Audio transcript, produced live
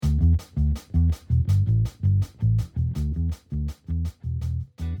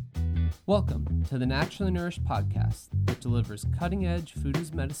Welcome to the Naturally Nourished podcast that delivers cutting-edge food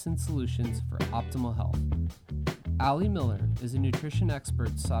as medicine solutions for optimal health. Ali Miller is a nutrition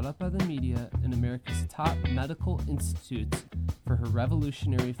expert sought out by the media and America's top medical institutes for her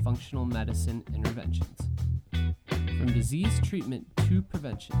revolutionary functional medicine interventions. From disease treatment to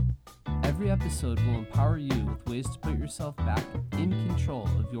prevention, every episode will empower you with ways to put yourself back in control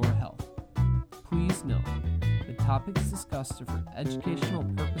of your health. Please note, the topics discussed are for educational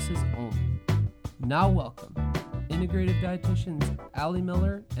purposes only. Now welcome, integrative dietitians Ali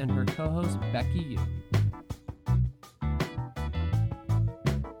Miller and her co-host Becky Yu.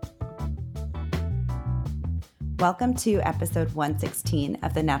 Welcome to episode 116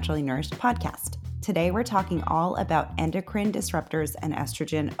 of the Naturally Nourished podcast. Today we're talking all about endocrine disruptors and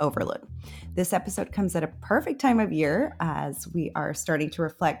estrogen overload. This episode comes at a perfect time of year as we are starting to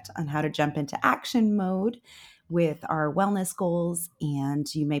reflect on how to jump into action mode with our wellness goals,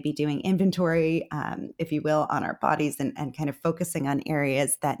 and you may be doing inventory, if you will, on our bodies and kind of focusing on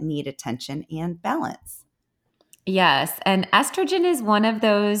areas that need attention and balance. Yes, and estrogen is one of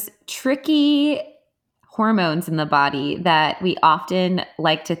those tricky hormones in the body that we often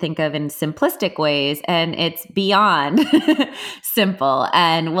like to think of in simplistic ways, and it's beyond simple.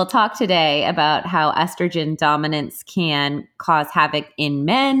 And we'll talk today about how estrogen dominance can cause havoc in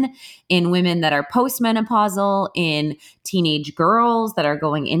men, in women that are postmenopausal, in teenage girls that are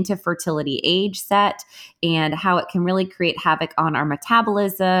going into fertility age set, and how it can really create havoc on our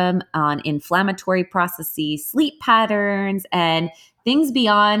metabolism, on inflammatory processes, sleep patterns, and things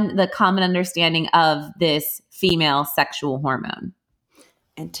beyond the common understanding of this female sexual hormone.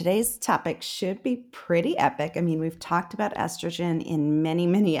 And today's topic should be pretty epic. I mean, we've talked about estrogen in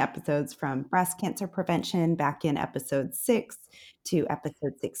many episodes, from breast cancer prevention back in episode 6 to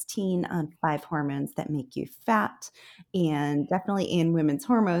episode 16 on 5 hormones that make you fat, and definitely in women's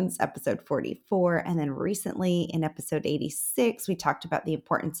hormones, episode 44. And then recently in episode 86, we talked about the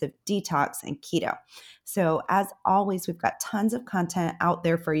importance of detox and keto. So as always, we've got tons of content out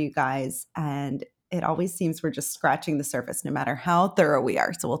there for you guys, and it always seems we're just scratching the surface no matter how thorough we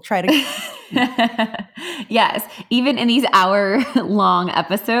are. So we'll try to. Yes. Even in these hour-long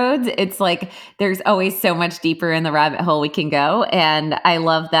episodes, it's like there's always so much deeper in the rabbit hole we can go. And I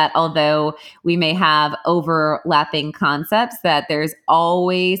love that although we may have overlapping concepts, that there's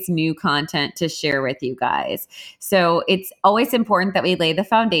always new content to share with you guys. So it's always important that we lay the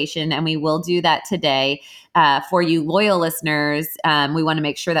foundation, and we will do that today. For you loyal listeners, we want to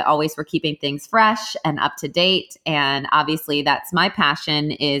make sure that always we're keeping things fresh and up to date. And obviously that's my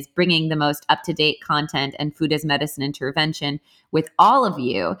passion, is bringing the most up-to-date content and food as medicine intervention with all of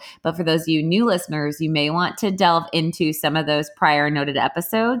you. But for those of you new listeners, you may want to delve into some of those prior noted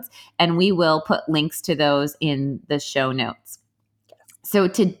episodes, and we will put links to those in the show notes. So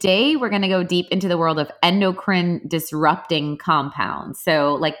today we're going to go deep into the world of endocrine disrupting compounds.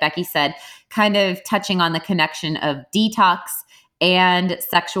 So like Becky said, kind of touching on the connection of detox and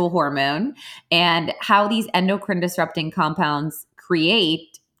sexual hormone, and how these endocrine disrupting compounds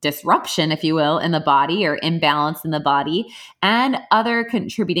create disruption, if you will, in the body, or imbalance in the body, and other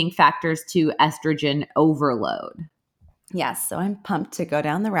contributing factors to estrogen overload. Yes, so I'm pumped to go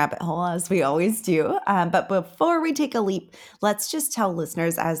down the rabbit hole, as we always do. But before we take a leap, let's just tell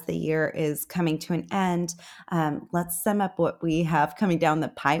listeners, as the year is coming to an end, let's sum up what we have coming down the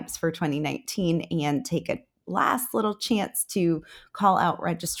pipes for 2019 and take a last little chance to call out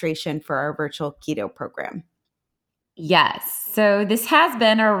registration for our virtual keto program. Yes. So this has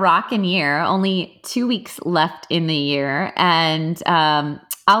been a rockin' year, only 2 weeks left in the year. And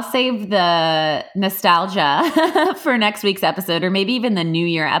I'll save the nostalgia for next week's episode, or maybe even the New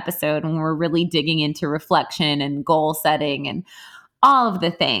Year episode, when we're really digging into reflection and goal setting and all of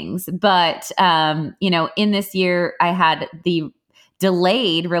the things. But, in this year, I had the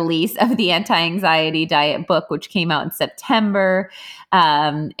delayed release of the Anti-Anxiety Diet book, which came out in September,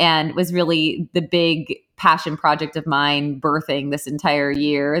 and was really the big passion project of mine, birthing this entire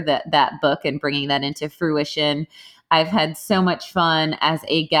year, that book, and bringing that into fruition. I've had so much fun as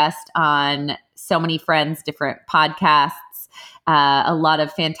a guest on so many friends' different podcasts, a lot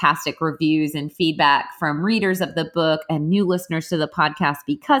of fantastic reviews and feedback from readers of the book and new listeners to the podcast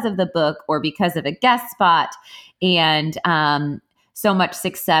because of the book or because of a guest spot, and so much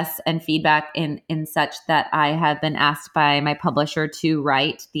success and feedback in such that I have been asked by my publisher to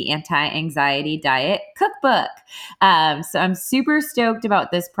write the Anti-Anxiety Diet cookbook. So I'm super stoked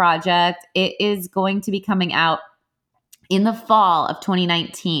about this project. It is going to be coming out in the fall of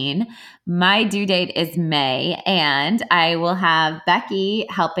 2019. My due date is May, and I will have Becky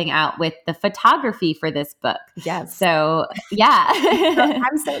helping out with the photography for this book. Yes. So, yeah.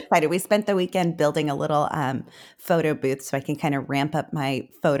 I'm so excited. We spent the weekend building a little photo booth so I can kind of ramp up my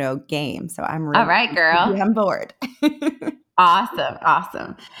photo game. So I'm really All right, girl. on board.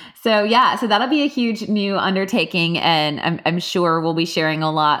 Awesome. So that'll be a huge new undertaking, and I'm sure we'll be sharing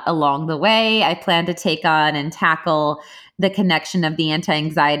a lot along the way. I plan to take on and tackle the connection of the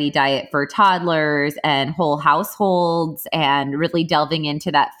anti-anxiety diet for toddlers and whole households, and really delving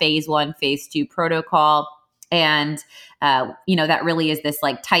into that phase 1, phase 2 protocol. And, that really is this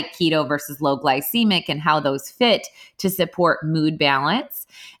like tight keto versus low glycemic and how those fit to support mood balance.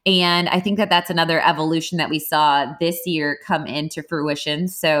 And I think that that's another evolution that we saw this year come into fruition.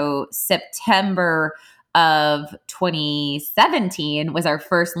 So September of 2017 was our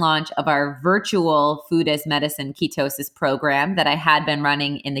first launch of our virtual Food as Medicine ketosis program that I had been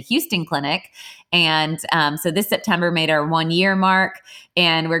running in the Houston clinic. And so this September made our 1 year mark,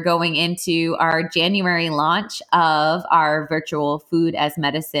 and we're going into our January launch of our virtual Food as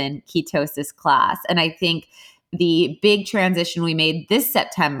Medicine ketosis class. And I think the big transition we made this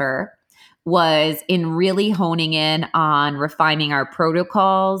September was in really honing in on refining our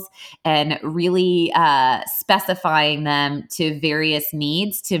protocols and really specifying them to various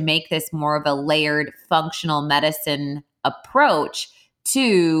needs to make this more of a layered functional medicine approach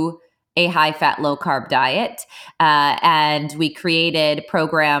to a high-fat, low-carb diet. And we created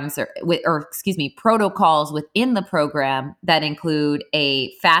protocols within the program that include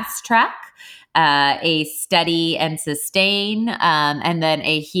a fast track, a steady and sustain, and then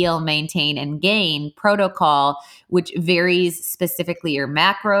a heal, maintain, and gain protocol, which varies specifically your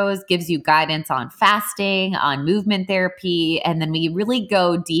macros, gives you guidance on fasting, on movement therapy. And then we really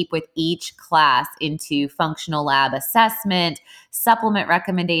go deep with each class into functional lab assessment, supplement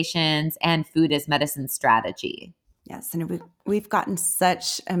recommendations, and food as medicine strategy. Yes, and we've gotten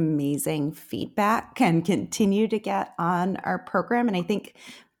such amazing feedback and continue to get on our program. And I think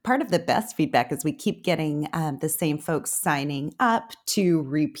part of the best feedback is we keep getting the same folks signing up to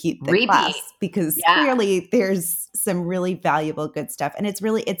repeat the class, because clearly there's some really valuable good stuff. And it's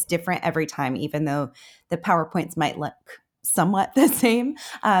different every time, even though the PowerPoints might look somewhat the same.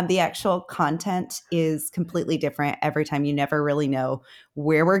 The actual content is completely different every time. You never really know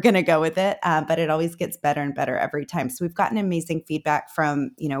where we're going to go with it, but it always gets better and better every time. So we've gotten amazing feedback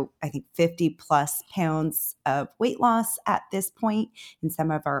from, I think 50 plus pounds of weight loss at this point in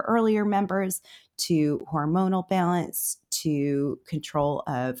some of our earlier members, to hormonal balance, to control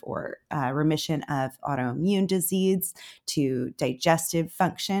of or remission of autoimmune disease, to digestive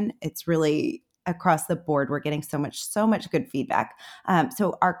function. It's really across the board. We're getting so much good feedback.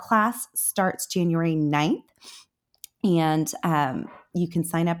 So our class starts January 9th, and you can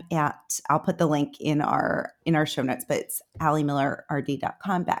sign up at, I'll put the link in our show notes, but it's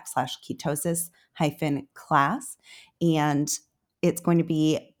alimillerrd.com/ketosis-class. And it's going to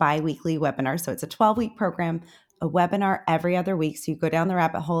be bi-weekly webinars. So it's a 12-week program, a webinar every other week. So you go down the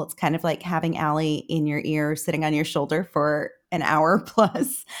rabbit hole. It's kind of like having Allie in your ear, sitting on your shoulder for an hour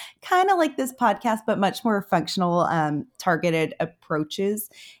plus, kind of like this podcast, but much more functional, targeted approaches.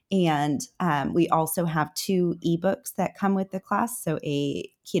 And we also have 2 ebooks that come with the class. So a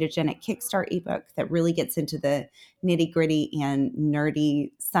ketogenic kickstart ebook that really gets into the nitty gritty and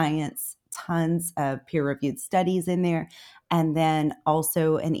nerdy science, tons of peer-reviewed studies in there. And then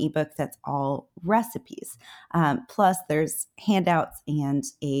also an ebook that's all recipes. Plus there's handouts and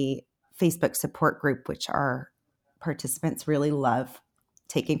a Facebook support group, which our participants really love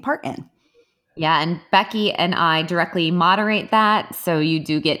taking part in. Yeah, and Becky and I directly moderate that. So you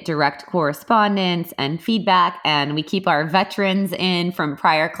do get direct correspondence and feedback, and we keep our veterans in from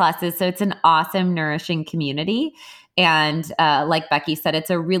prior classes. So it's an awesome, nourishing community. And like Becky said, it's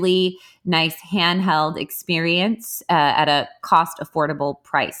a really nice handheld experience at a cost affordable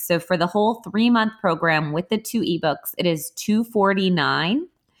price. So for the whole 3-month program with the 2 ebooks, it is $249.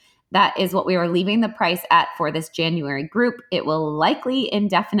 That is what we are leaving the price at for this January group. It will likely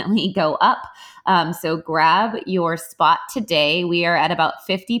indefinitely go up. So grab your spot today. We are at about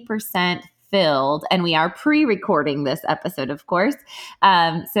 50% filled, and we are pre-recording this episode, of course.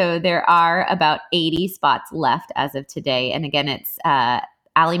 So there are about 80 spots left as of today. And again, it's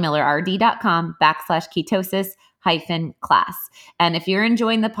alimillerrd.com/ketosis-class. And if you're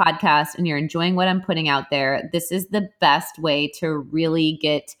enjoying the podcast and you're enjoying what I'm putting out there, this is the best way to really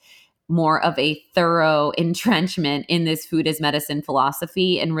get more of a thorough entrenchment in this food as medicine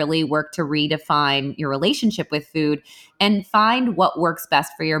philosophy and really work to redefine your relationship with food and find what works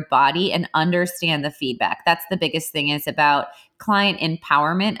best for your body and understand the feedback. That's the biggest thing, is about client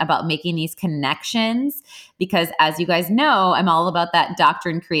empowerment, about making these connections, because as you guys know, I'm all about that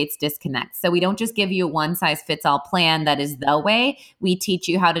doctrine creates disconnect. So we don't just give you a one size fits all plan that is the way. We teach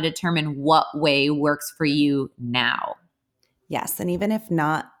you how to determine what way works for you now. Yes. And even if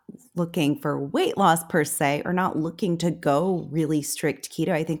not looking for weight loss per se, or not looking to go really strict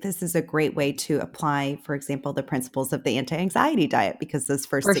keto, I think this is a great way to apply, for example, the principles of the anti-anxiety diet, because those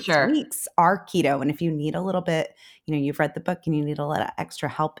first For 6 sure. weeks are keto. And if you need a little bit, you've read the book and you need a little extra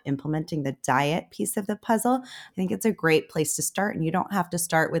help implementing the diet piece of the puzzle, I think it's a great place to start. And you don't have to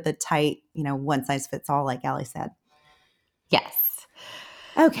start with a tight, one size fits all, like Allie said. Yes.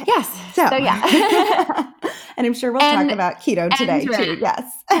 Okay. Yes. So yeah. And I'm sure we'll talk about keto today too. Yes.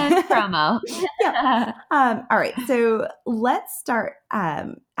 And promo. Yeah. All right. So let's start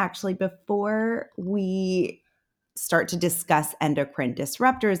actually before we start to discuss endocrine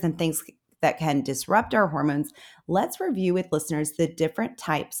disruptors and things that can disrupt our hormones. Let's review with listeners the different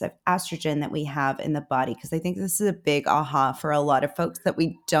types of estrogen that we have in the body, because I think this is a big aha for a lot of folks, that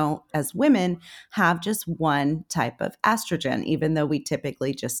we don't, as women, have just one type of estrogen, even though we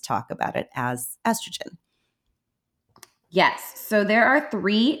typically just talk about it as estrogen. Yes. So there are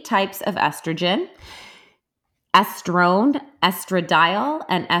 3 types of estrogen: estrone, estradiol,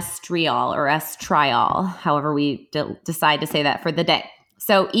 and estriol, or estriol, however we decide to say that for the day.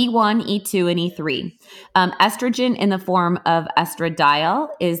 So E1, E2, and E3. Estrogen in the form of estradiol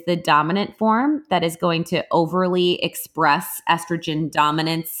is the dominant form that is going to overly express estrogen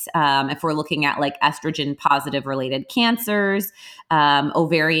dominance. If we're looking at like estrogen positive related cancers,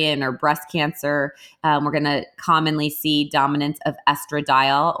 ovarian or breast cancer, we're going to commonly see dominance of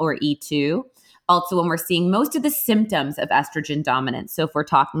estradiol or E2. Also, when we're seeing most of the symptoms of estrogen dominance. So if we're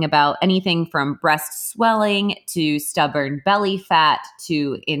talking about anything from breast swelling to stubborn belly fat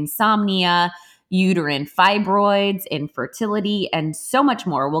to insomnia, uterine fibroids, infertility, and so much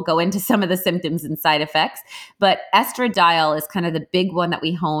more. We'll go into some of the symptoms and side effects, but estradiol is kind of the big one that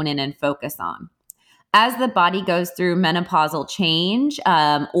we hone in and focus on. As the body goes through menopausal change,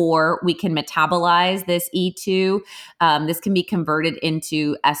 or we can metabolize this E2, this can be converted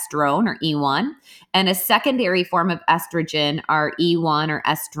into estrone or E1. And a secondary form of estrogen, our E1 or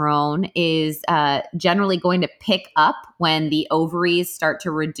estrone, is generally going to pick up when the ovaries start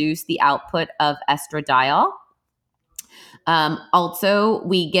to reduce the output of estradiol. Also,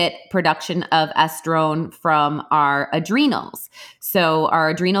 we get production of estrone from our adrenals. So our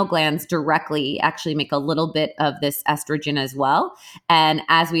adrenal glands directly actually make a little bit of this estrogen as well. And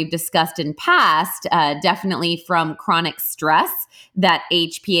as we've discussed in past, definitely from chronic stress, that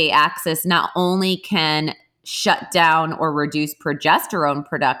HPA axis not only can shut down or reduce progesterone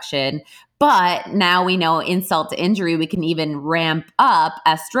production, but now we know, insult to injury, we can even ramp up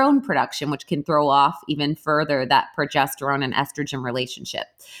estrone production, which can throw off even further that progesterone and estrogen relationship.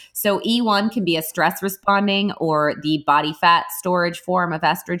 So E1 can be a stress responding or the body fat storage form of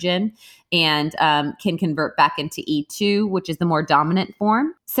estrogen, and can convert back into E2, which is the more dominant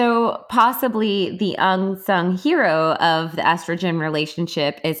form. So possibly the unsung hero of the estrogen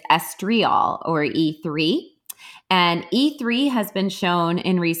relationship is estriol or E3. And E3 has been shown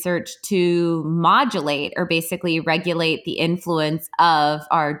in research to modulate or basically regulate the influence of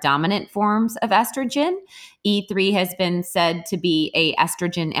our dominant forms of estrogen. E3 has been said to be a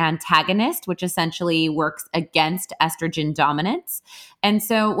estrogen antagonist, which essentially works against estrogen dominance. And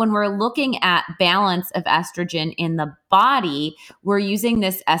so when we're looking at balance of estrogen in the body, we're using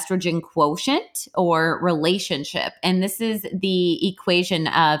this estrogen quotient or relationship. And this is the equation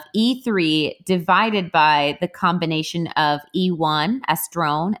of E3 divided by the combination of E1,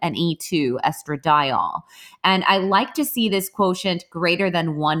 estrone, and E2, estradiol. And I like to see this quotient greater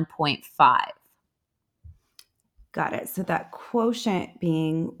than 1.5. Got it. So that quotient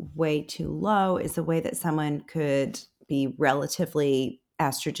being way too low is a way that someone could be relatively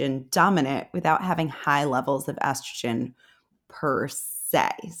estrogen dominant without having high levels of estrogen per se.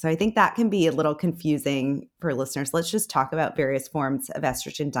 So I think that can be a little confusing for listeners. Let's just talk about various forms of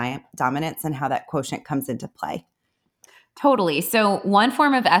estrogen dominance and how that quotient comes into play. Totally. So one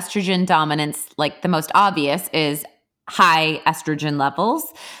form of estrogen dominance, like the most obvious, is high estrogen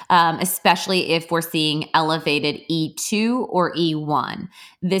levels, especially if we're seeing elevated E2 or E1.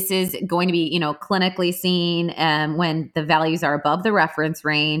 This is going to be, clinically seen when the values are above the reference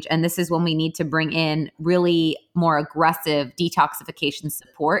range. And this is when we need to bring in really more aggressive detoxification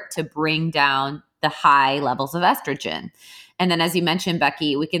support to bring down the high levels of estrogen. And then, as you mentioned,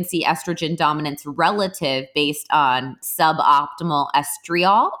 Becky, we can see estrogen dominance relative based on suboptimal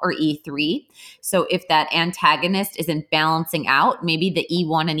estriol or E3. So if that antagonist isn't balancing out, maybe the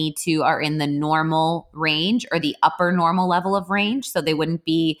E1 and E2 are in the normal range or the upper normal level of range. So they wouldn't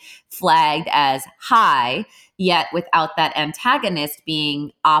be flagged as high. Yet without that antagonist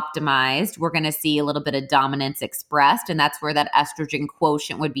being optimized, we're going to see a little bit of dominance expressed. And that's where that estrogen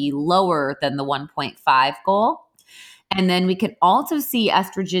quotient would be lower than the 1.5 goal. And then we can also see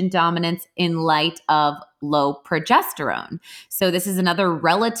estrogen dominance in light of low progesterone. So this is another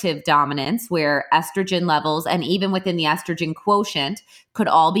relative dominance where estrogen levels and even within the estrogen quotient could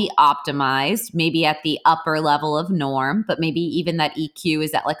all be optimized, maybe at the upper level of norm, but maybe even that EQ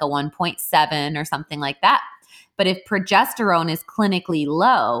is at like a 1.7 or something like that. But if progesterone is clinically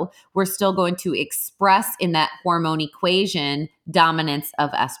low, we're still going to express in that hormone equation dominance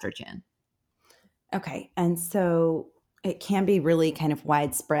of estrogen. Okay. And so it can be really kind of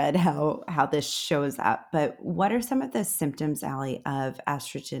widespread how this shows up. But what are some of the symptoms, Allie, of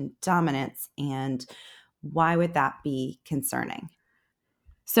estrogen dominance, and why would that be concerning?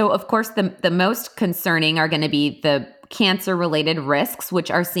 So, of course, the most concerning are going to be the cancer-related risks, which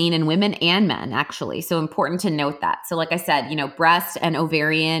are seen in women and men, actually. So important to note that. So like I said, breast and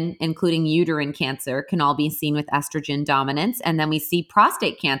ovarian, including uterine cancer, can all be seen with estrogen dominance. And then we see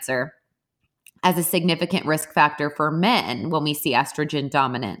prostate cancer as a significant risk factor for men when we see estrogen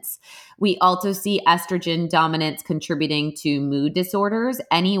dominance. We also see estrogen dominance contributing to mood disorders,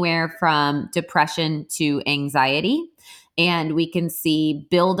 anywhere from depression to anxiety. And we can see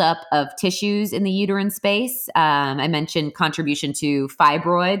buildup of tissues in the uterine space. I mentioned contribution to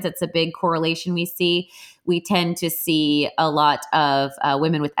fibroids. That's a big correlation we see. We tend to see a lot of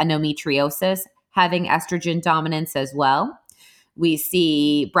women with endometriosis having estrogen dominance as well. We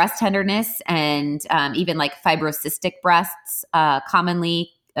see breast tenderness and even like fibrocystic breasts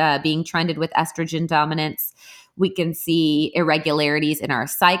commonly being trended with estrogen dominance. We can see irregularities in our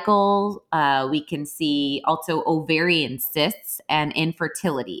cycle. We can see also ovarian cysts and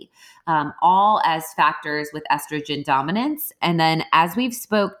infertility, all as factors with estrogen dominance. And then, as we've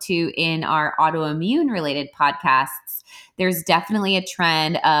spoke to in our autoimmune related podcasts, there's definitely a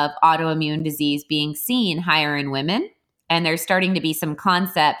trend of autoimmune disease being seen higher in women. And there's starting to be some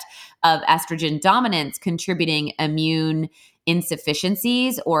concept of estrogen dominance contributing immune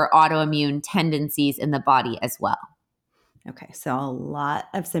insufficiencies or autoimmune tendencies in the body as well. Okay, so a lot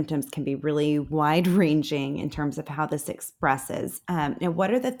of symptoms can be really wide ranging in terms of how this expresses. Now,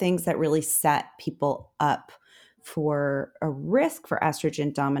 what are the things that really set people up for a risk for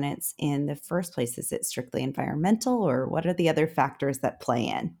estrogen dominance in the first place? Is it strictly environmental, or what are the other factors that play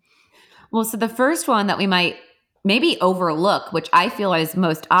in? Well, so the first one that we might maybe overlook, which I feel is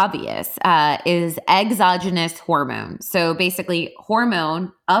most obvious, is exogenous hormone. So basically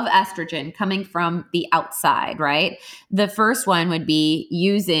hormone of estrogen coming from the outside, right? The first one would be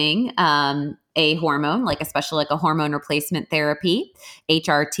using a hormone, especially like a hormone replacement therapy,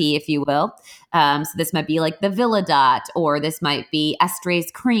 HRT, if you will. So this might be like the Villadot, or this might be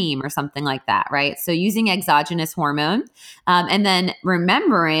estrase cream or something like that, right? So using exogenous hormone. And then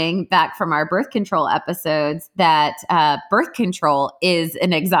remembering back from our birth control episodes that birth control is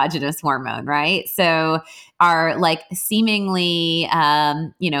an exogenous hormone, right? So our seemingly,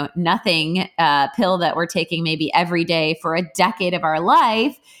 nothing pill that we're taking maybe every day for a decade of our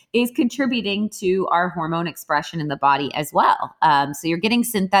life is contributing to our hormone expression in the body as well. So you're getting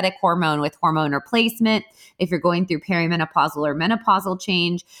synthetic hormone with hormone replacement. If you're going through perimenopausal or menopausal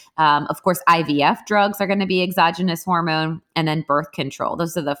change, of course, IVF drugs are going to be exogenous hormone, and then birth control.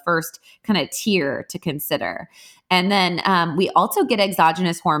 Those are the first kind of tier to consider. And then we also get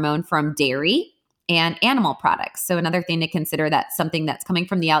exogenous hormone from dairy and animal products. So another thing to consider, that's something that's coming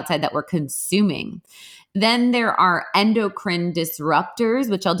from the outside that we're consuming. Then there are endocrine disruptors,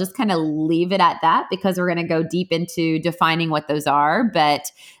 which I'll just kind of leave it at that because we're going to go deep into defining what those are.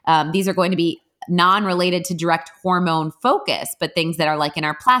 But these are going to be non-related to direct hormone focus, but things that are like in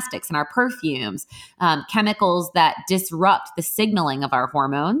our plastics and our perfumes, chemicals that disrupt the signaling of our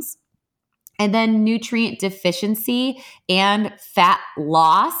hormones. And then nutrient deficiency and fat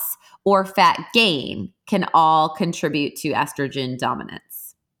loss or fat gain can all contribute to estrogen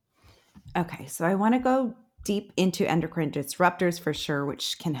dominance. Okay, so I want to go deep into endocrine disruptors for sure,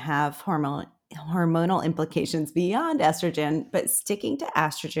 which can have hormonal implications beyond estrogen. But sticking to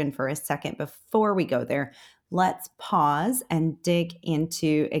estrogen for a second before we go there, let's pause and dig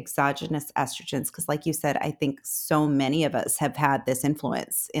into exogenous estrogens. Because like you said, I think so many of us have had this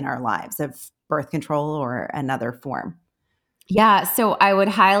influence in our lives of birth control or another form. Yeah. So I would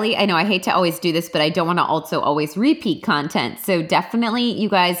I know I hate to always do this, but I don't want to also always repeat content. So definitely, you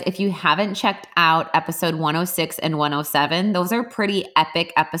guys, if you haven't checked out episode 106 and 107, those are pretty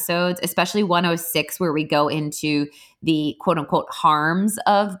epic episodes, especially 106, where we go into the quote unquote harms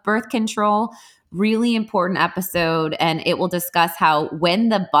of birth control. Really important episode. And it will discuss how when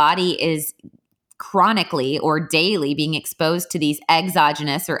the body is chronically or daily being exposed to these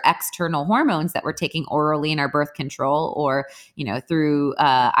exogenous or external hormones that we're taking orally in our birth control or, through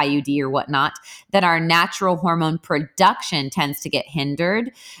IUD or whatnot, that our natural hormone production tends to get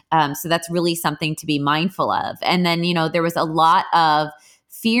hindered. So that's really something to be mindful of. And then, there was a lot of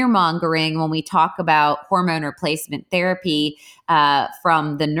fear mongering when we talk about hormone replacement therapy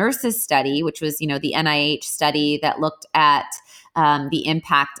from the nurses study, which was, the NIH study that looked at the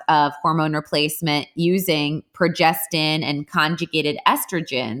impact of hormone replacement using progestin and conjugated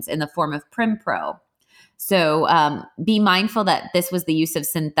estrogens in the form of Primpro. So be mindful that this was the use of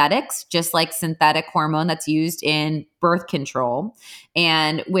synthetics, just like synthetic hormone that's used in birth control.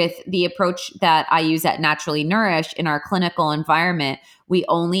 And with the approach that I use at Naturally Nourished in our clinical environment, we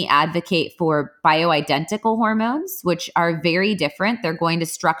only advocate for bioidentical hormones, which are very different. They're going to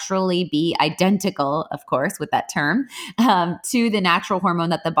structurally be identical, of course, with that term, to the natural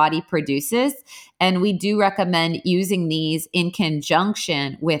hormone that the body produces. And we do recommend using these in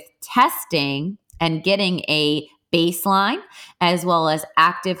conjunction with testing and getting a baseline as well as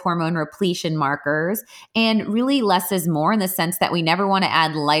active hormone repletion markers. And really less is more in the sense that we never want to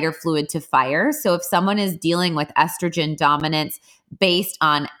add lighter fluid to fire. So if someone is dealing with estrogen dominance based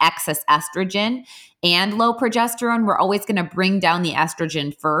on excess estrogen and low progesterone, we're always going to bring down the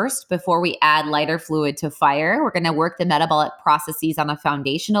estrogen first before we add lighter fluid to fire. We're going to work the metabolic processes on a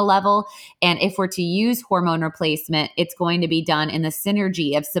foundational level. And if we're to use hormone replacement, it's going to be done in the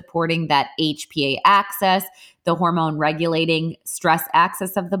synergy of supporting that HPA axis, the hormone regulating stress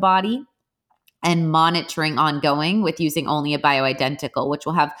axis of the body, and monitoring ongoing with using only a bioidentical, which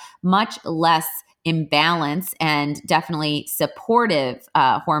will have much less imbalance and definitely supportive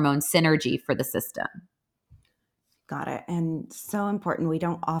hormone synergy for the system. Got it. And so important. We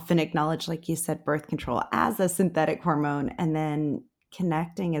don't often acknowledge, like you said, birth control as a synthetic hormone, and then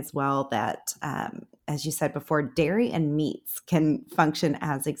connecting as well that, as you said before, dairy and meats can function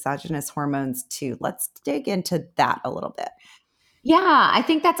as exogenous hormones too. Let's dig into that a little bit. Yeah, I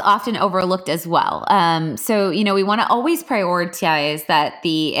think that's often overlooked as well. So, we want to always prioritize that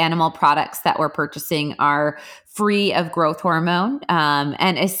the animal products that we're purchasing are free of growth hormone,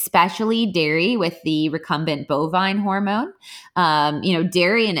 and especially dairy with the recombinant bovine hormone.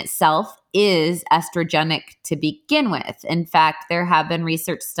 Dairy in itself is estrogenic to begin with. In fact, there have been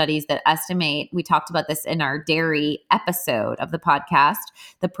research studies that estimate, we talked about this in our dairy episode of the podcast,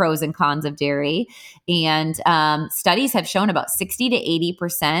 the pros and cons of dairy. And studies have shown about 60 to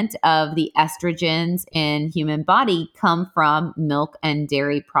 80% of the estrogens in human body come from milk and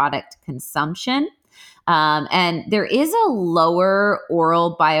dairy product consumption. And there is a lower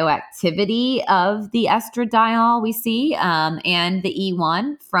oral bioactivity of the estradiol we see and the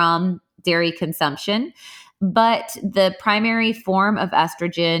E1 from dairy consumption. But the primary form of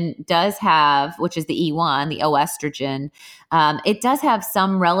estrogen does have, which is the E1, the oestrogen, it does have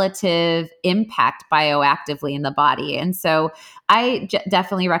some relative impact bioactively in the body. And so I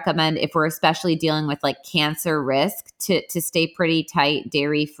definitely recommend, if we're especially dealing with like cancer risk, to stay pretty tight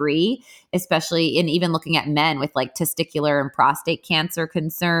dairy free, especially in even looking at men with like testicular and prostate cancer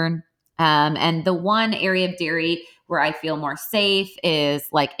concern. And the one area of dairy where I feel more safe is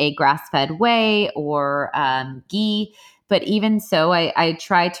like a grass-fed whey or ghee. But even so, I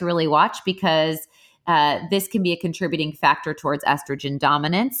try to really watch because this can be a contributing factor towards estrogen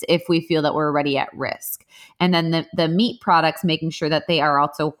dominance if we feel that we're already at risk. And then the meat products, making sure that they are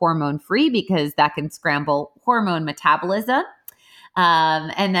also hormone-free because that can scramble hormone metabolism.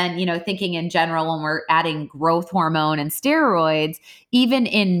 And then, thinking in general, when we're adding growth hormone and steroids, even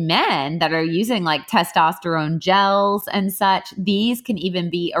in men that are using like testosterone gels and such, these can even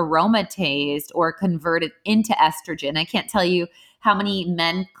be aromatized or converted into estrogen. I can't tell you how many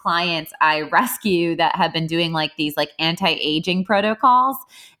men clients I rescue that have been doing like these like anti-aging protocols,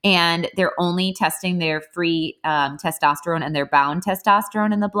 and they're only testing their free testosterone and their bound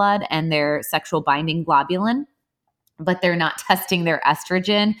testosterone in the blood and their sexual binding globulin, but they're not testing their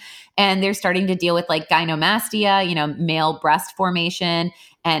estrogen. And they're starting to deal with like gynecomastia, male breast formation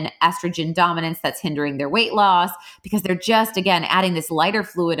and estrogen dominance that's hindering their weight loss because they're just, again, adding this lighter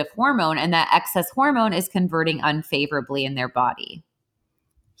fluid of hormone, and that excess hormone is converting unfavorably in their body.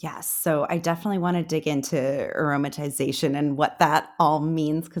 Yes. So I definitely want to dig into aromatization and what that all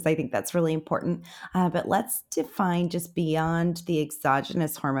means, because I think that's really important. But let's define, just beyond the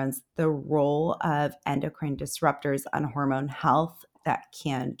exogenous hormones, the role of endocrine disruptors on hormone health that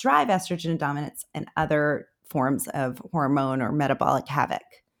can drive estrogen dominance and other forms of hormone or metabolic havoc.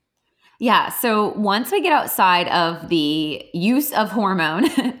 Yeah. So once we get outside of the use of hormone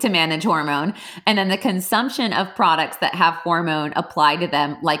to manage hormone, and then the consumption of products that have hormone applied to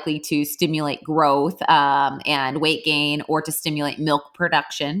them, likely to stimulate growth and weight gain or to stimulate milk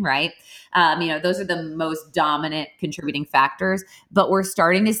production, right? Those are the most dominant contributing factors. But we're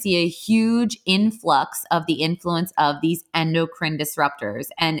starting to see a huge influx of the influence of these endocrine disruptors.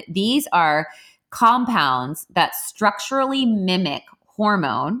 And these are compounds that structurally mimic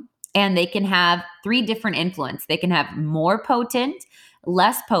hormone, and they can have three different influence. They can have more potent,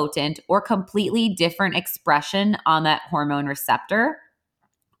 less potent, or completely different expression on that hormone receptor.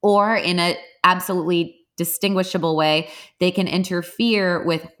 Or in an absolutely distinguishable way, they can interfere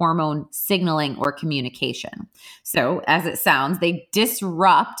with hormone signaling or communication. So, as it sounds, they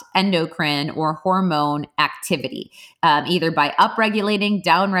disrupt endocrine or hormone activity, either by upregulating,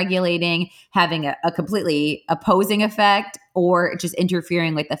 downregulating, having a completely opposing effect, or just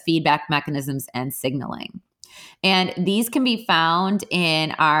interfering with the feedback mechanisms and signaling. And these can be found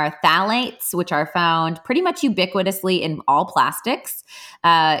in our phthalates, which are found pretty much ubiquitously in all plastics.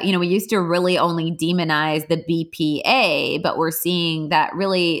 We used to really only demonize the BPA, but we're seeing that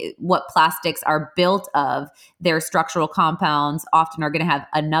really what plastics are built of, their structural compounds often are going to have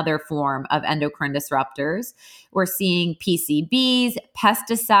another form of endocrine disruptors. We're seeing PCBs,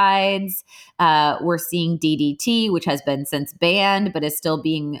 pesticides. We're seeing DDT, which has been since banned, but is still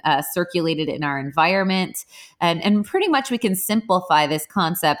being circulated in our environment. And pretty much we can simplify this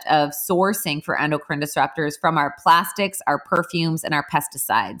concept of sourcing for endocrine disruptors from our plastics, our perfumes, and our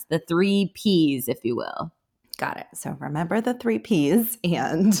pesticides, the 3 Ps, if you will. Got it. So remember the 3 Ps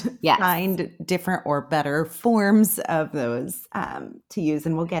and Yes. Find different or better forms of those to use.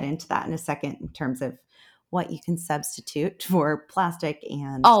 And we'll get into that in a second in terms of what you can substitute for plastic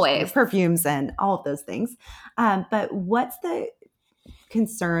and Always. perfumes and all of those things. But what's the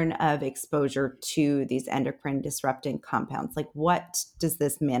concern of exposure to these endocrine disrupting compounds? Like, what does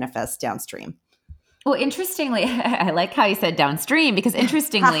this manifest downstream? Well, interestingly, I like how you said downstream, because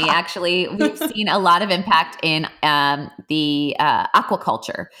interestingly, actually, we've seen a lot of impact in the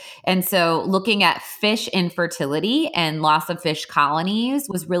aquaculture. And so looking at fish infertility and loss of fish colonies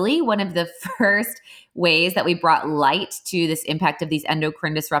was really one of the first ways that we brought light to this impact of these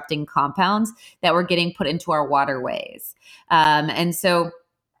endocrine disrupting compounds that were getting put into our waterways. And so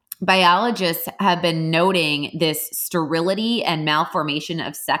biologists have been noting this sterility and malformation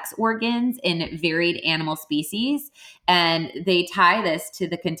of sex organs in varied animal species. And they tie this to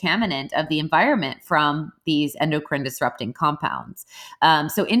the contaminant of the environment from these endocrine disrupting compounds.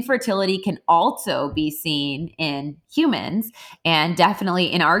 So infertility can also be seen in humans. And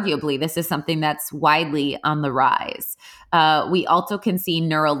definitely, inarguably, this is something that's widely on the rise. We also can see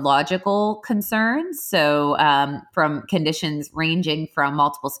neurological concerns. So from conditions ranging from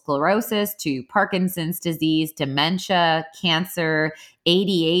multiple sclerosis to Parkinson's disease, dementia, cancer,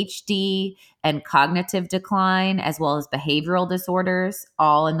 ADHD, and cognitive decline, as well as behavioral disorders,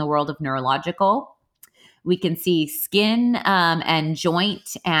 all in the world of neurological. We can see skin and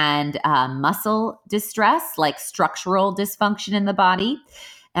joint and muscle distress, like structural dysfunction in the body.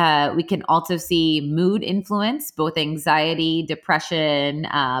 We can also see mood influence, both anxiety, depression,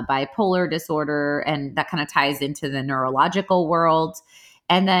 bipolar disorder, and that kind of ties into the neurological world.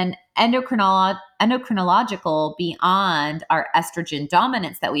 And then endocrinological beyond our estrogen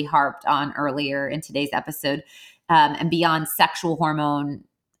dominance that we harped on earlier in today's episode, and beyond sexual hormone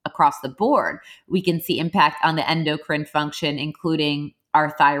across the board, we can see impact on the endocrine function, including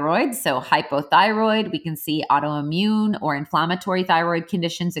our thyroid. So hypothyroid, we can see autoimmune or inflammatory thyroid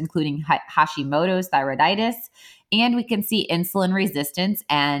conditions, including Hashimoto's thyroiditis. And we can see insulin resistance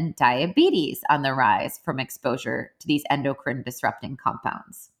and diabetes on the rise from exposure to these endocrine disrupting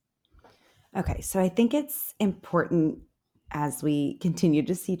compounds. Okay, so I think it's important, as we continue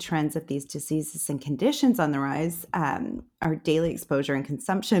to see trends of these diseases and conditions on the rise, our daily exposure and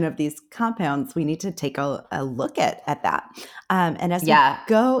consumption of these compounds, we need to take a look at that. And as we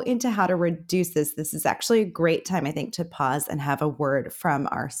go into how to reduce this is actually a great time, I think, to pause and have a word from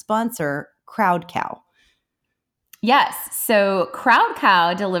our sponsor, Crowd Cow. Yes. So Crowd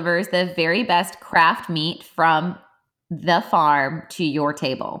Cow delivers the very best craft meat from the farm to your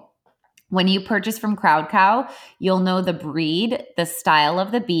table. When you purchase from Crowd Cow, you'll know the breed, the style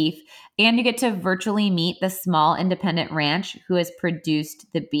of the beef, and you get to virtually meet the small independent ranch who has produced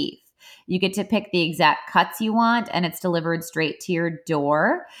the beef. You get to pick the exact cuts you want, and it's delivered straight to your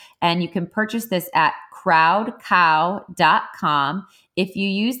door. And you can purchase this at crowdcow.com. If you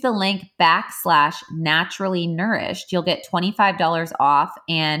use the link /naturally nourished, you'll get $25 off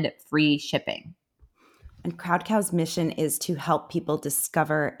and free shipping. And Crowd Cow's mission is to help people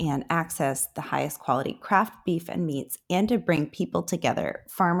discover and access the highest quality craft beef and meats, and to bring people together,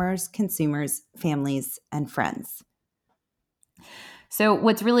 farmers, consumers, families, and friends. So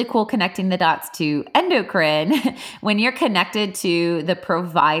what's really cool connecting the dots to endocrine, when you're connected to the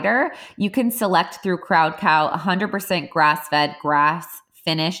provider, you can select through Crowd Cow 100% grass-fed,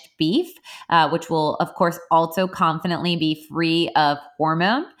 grass-finished beef, which will, of course, also confidently be free of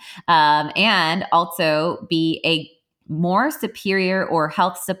hormone, and also be a more superior or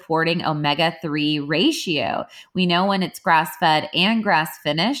health supporting omega-3 ratio. We know when it's grass-fed and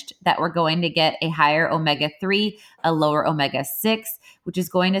grass-finished that we're going to get a higher omega-3, a lower omega-6, which is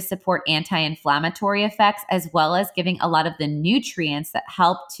going to support anti-inflammatory effects, as well as giving a lot of the nutrients that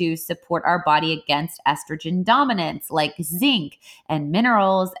help to support our body against estrogen dominance, like zinc and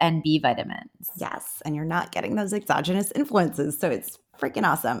minerals and B vitamins. Yes, and you're not getting those exogenous influences, so it's freaking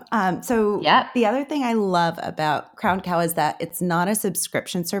awesome. The other thing I love about Crowd Cow is that it's not a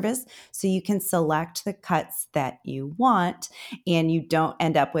subscription service, so you can select the cuts that you want, and you don't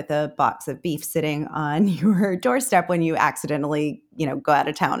end up with a box of beef sitting on your doorstep when you accidentally, go out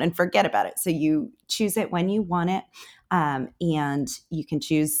of town and forget about it. So you choose it when you want it, and you can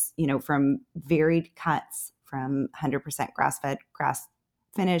choose, from varied cuts, from 100% grass-fed,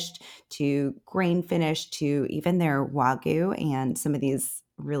 grass-finished to grain finished to even their Wagyu and some of these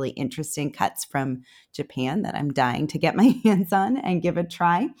really interesting cuts from Japan that I'm dying to get my hands on and give a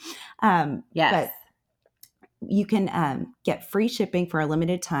try. Yes. But you can get free shipping for a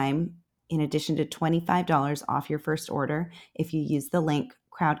limited time in addition to $25 off your first order if you use the link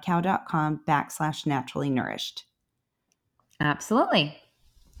crowdcow.com /naturally nourished. Absolutely.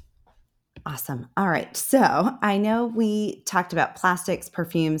 Awesome. All right. So I know we talked about plastics,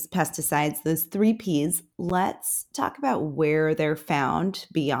 perfumes, pesticides, those 3 Ps. Let's talk about where they're found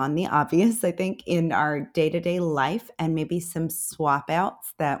beyond the obvious, I think, in our day-to-day life, and maybe some swap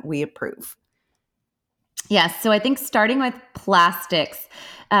outs that we approve. Yes. So I think starting with plastics,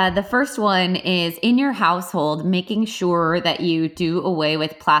 the first one is in your household, making sure that you do away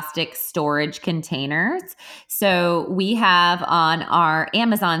with plastic storage containers. So we have on our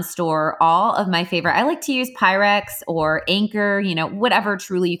Amazon store all of my favorite. I like to use Pyrex or Anchor, whatever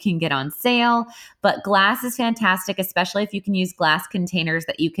truly you can get on sale. But glass is fantastic, especially if you can use glass containers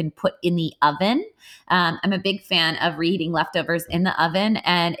that you can put in the oven. I'm a big fan of reheating leftovers in the oven.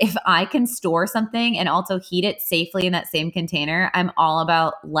 And if I can store something and also heat it safely in that same container, I'm all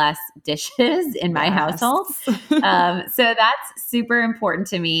about less dishes in my household. So that's super important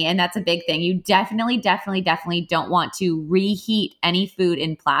to me. And that's a big thing. You definitely don't want to reheat any food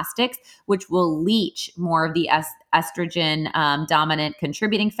in plastics, which will leach more of the estrogen dominant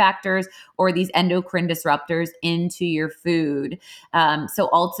contributing factors or these endocrine disruptors into your food. So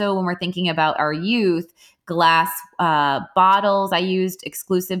also when we're thinking about our youth, glass bottles I used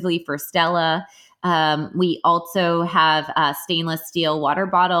exclusively for Stella. We also have a stainless steel water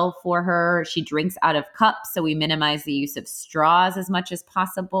bottle for her. She drinks out of cups, so we minimize the use of straws as much as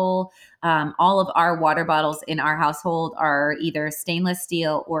possible. All of our water bottles in our household are either stainless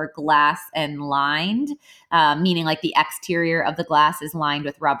steel or glass and lined, meaning like the exterior of the glass is lined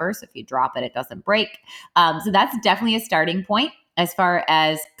with rubber. So if you drop it, it doesn't break. So that's definitely a starting point as far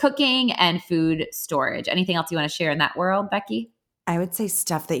as cooking and food storage. Anything else you want to share in that world, Becky? I would say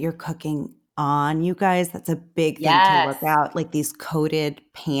stuff that you're cooking on, you guys. That's a big thing to look out, like these coated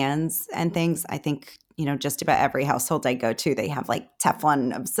pans and things. I think, just about every household I go to, they have like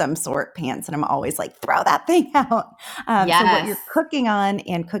Teflon of some sort pans, and I'm always like, throw that thing out. So what you're cooking on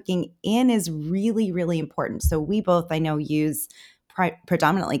and cooking in is really, really important. So we both, I know, use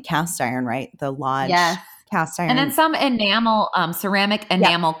predominantly cast iron, right? The Lodge cast iron. And then some enamel, ceramic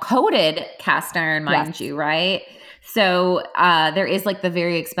enamel coated cast iron, mind you, right? So there is like the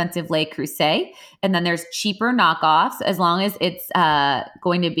very expensive Le Creuset, and then there's cheaper knockoffs. As long as it's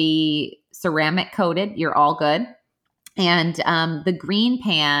going to be ceramic coated, you're all good. And the green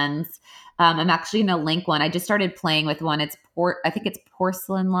pans, I'm actually going to link one. I just started playing with one. I think it's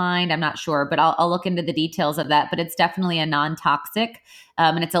porcelain lined. I'm not sure, but I'll look into the details of that. But it's definitely a non-toxic,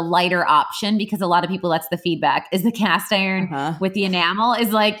 and it's a lighter option because a lot of people, that's the feedback, is the cast iron with the enamel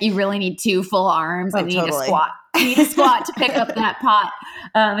is like you really need 2 full arms and you need to squat You need to squat to pick up that pot.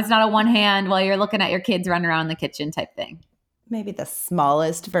 It's not a one hand while you're looking at your kids run around the kitchen type thing. Maybe the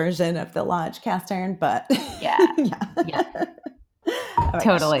smallest version of the Lodge cast iron, but yeah. Oh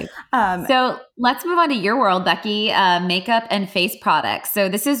totally. So let's move on to your world, Becky, makeup and face products. So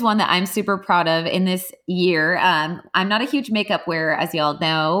this is one that I'm super proud of in this year. I'm not a huge makeup wearer, as y'all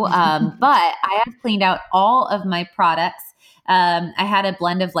know, but I have cleaned out all of my products. I had a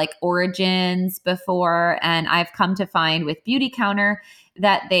blend of like Origins before, and I've come to find with Beautycounter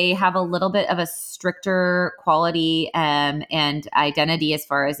that they have a little bit of a stricter quality and identity as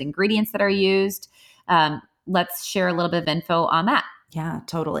far as ingredients that are used. Let's share a little bit of info on that. Yeah,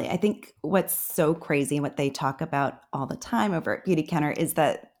 totally. I think what's so crazy and what they talk about all the time over at Beautycounter is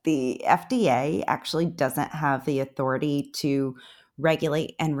that the FDA actually doesn't have the authority to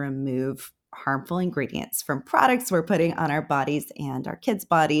regulate and remove harmful ingredients from products we're putting on our bodies and our kids'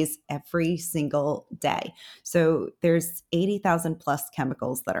 bodies every single day. So there's 80,000 plus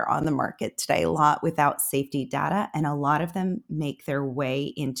chemicals that are on the market today, a lot without safety data, and a lot of them make their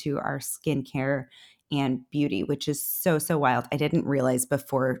way into our skincare and beauty, which is so wild. I didn't realize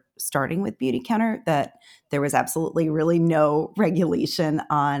before starting with Beautycounter that there was absolutely really no regulation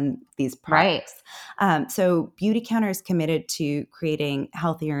on these products. Right. So Beautycounter is committed to creating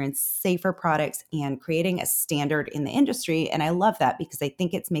healthier and safer products and creating a standard in the industry. And I love that because I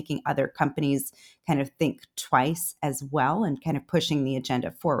think it's making other companies kind of think twice as well and kind of pushing the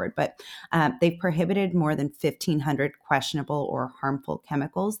agenda forward. But they've prohibited more than 1,500 questionable or harmful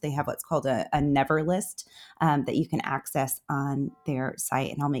chemicals. They have what's called a never list that you can access on their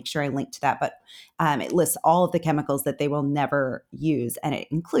site. And I'll make sure I link to that. But it lists all of the chemicals that they will never use. And it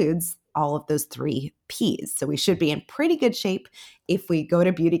includes all of those 3 Ps. So we should be in pretty good shape if we go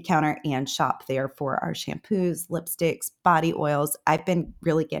to Beautycounter and shop there for our shampoos, lipsticks, body oils. I've been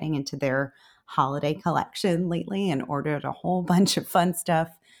really getting into their holiday collection lately and ordered a whole bunch of fun stuff.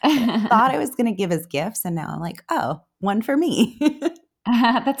 I thought I was going to give as gifts. And now I'm like, oh, one for me.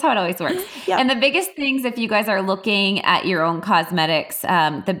 That's how it always works. Yep. And the biggest things, if you guys are looking at your own cosmetics,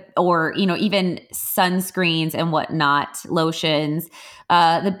 or even sunscreens and whatnot, lotions,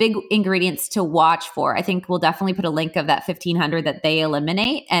 the big ingredients to watch for, I think we'll definitely put a link of that 1,500 that they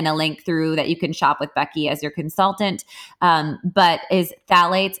eliminate and a link through that you can shop with Becky as your consultant. But is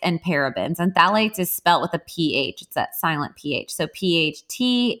phthalates and parabens, and phthalates is spelt with a PH. It's that silent PH. So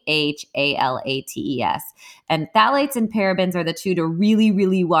PHTHALATES. And phthalates and parabens are the two to really,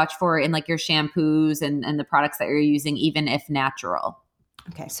 really watch for in like your shampoos and the products that you're using, even if natural.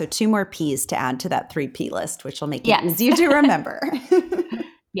 Okay, so 2 more Ps to add to that 3P list, which will make it easier to remember.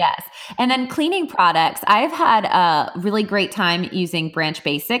 Yes. And then cleaning products. I've had a really great time using Branch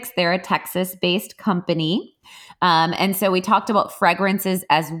Basics. They're a Texas-based company. And so we talked about fragrances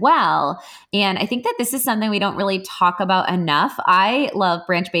as well. And I think that this is something we don't really talk about enough. I love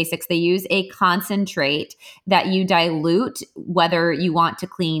Branch Basics. They use a concentrate that you dilute, whether you want to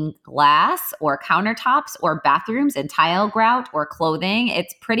clean glass or countertops or bathrooms and tile grout or clothing.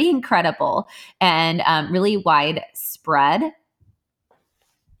 It's pretty incredible and really widespread.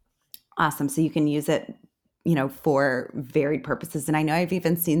 Awesome. So you can use it, for varied purposes. And I know I've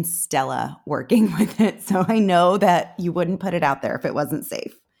even seen Stella working with it. So I know that you wouldn't put it out there if it wasn't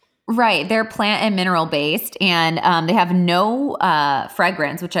safe. Right. They're plant and mineral based, and they have no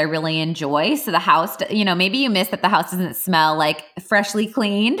fragrance, which I really enjoy. So the house, maybe you miss that the house doesn't smell like freshly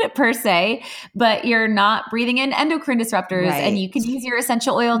cleaned per se, but you're not breathing in endocrine disruptors, right. And you can use your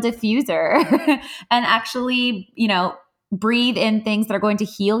essential oil diffuser and actually, breathe in things that are going to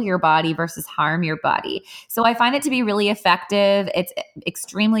heal your body versus harm your body. So I find it to be really effective. It's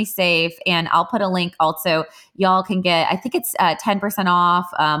extremely safe. And I'll put a link also. Y'all can get, I think it's 10% off,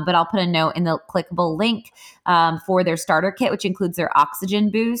 but I'll put a note in the clickable link for their starter kit, which includes their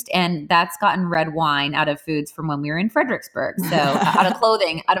oxygen boost. And that's gotten red wine out of foods from when we were in Fredericksburg. So out of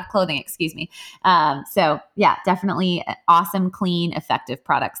clothing, excuse me. So yeah, definitely awesome, clean, effective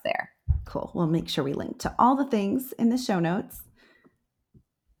products there. Cool. We'll make sure we link to all the things in the show notes.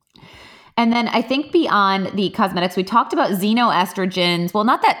 And then I think beyond the cosmetics, we talked about xenoestrogens. Well,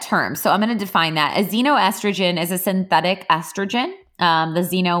 not that term. So I'm going to define that. A xenoestrogen is a synthetic estrogen. The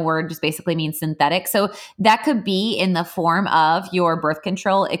xeno word just basically means synthetic. So that could be in the form of your birth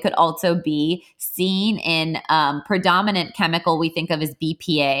control. It could also be seen in predominant chemical we think of as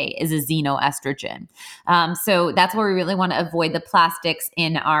BPA is a xenoestrogen. So that's where we really want to avoid the plastics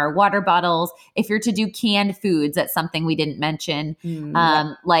in our water bottles. If you're to do canned foods, that's something we didn't mention,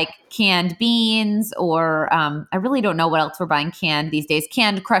 like canned beans or I really don't know what else we're buying canned these days.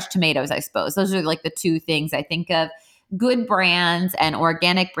 Canned crushed tomatoes, I suppose. Those are like the 2 things I think of. good brands and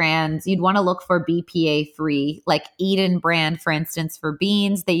organic brands, you'd want to look for BPA free, like Eden brand, for instance, for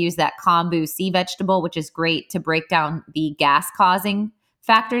beans. They use that kombu sea vegetable, which is great to break down the gas causing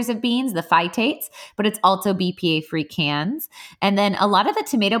factors of beans, the phytates, but it's also BPA free cans. And then a lot of the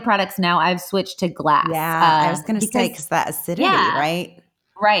tomato products now I've switched to glass. Yeah, I was going to say, because that acidity, right?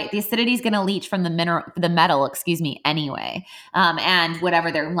 Right. The acidity is going to leach from the metal, anyway. And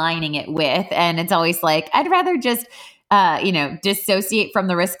whatever they're lining it with. And it's always like, I'd rather just, dissociate from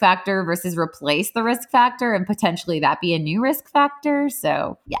the risk factor versus replace the risk factor and potentially that be a new risk factor.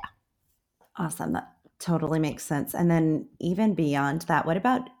 So yeah. Awesome. That totally makes sense. And then even beyond that, what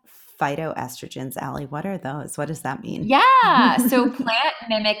about phytoestrogens, Allie? What are those? What does that mean? Yeah. So plant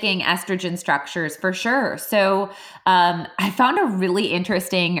mimicking estrogen structures for sure. So I found a really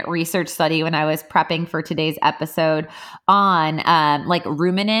interesting research study when I was prepping for today's episode on like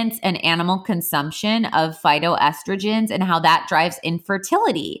ruminants and animal consumption of phytoestrogens and how that drives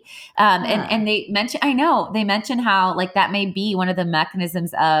infertility. And they mentioned how like that may be one of the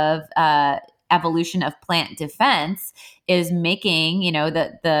mechanisms of evolution of plant defense is making,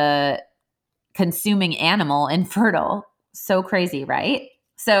 the consuming animal infertile. So crazy, right?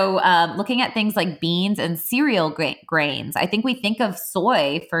 So looking at things like beans and cereal grains, I think we think of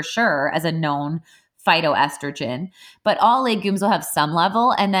soy for sure as a known phytoestrogen, but all legumes will have some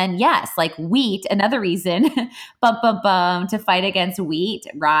level. And then yes, like wheat, another reason to fight against wheat,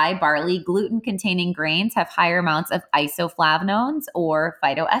 rye, barley, gluten-containing grains have higher amounts of isoflavonones or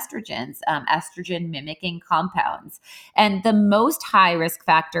phytoestrogens, estrogen-mimicking compounds. And the most high risk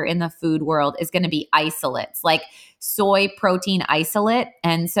factor in the food world is going to be isolates, like soy protein isolate.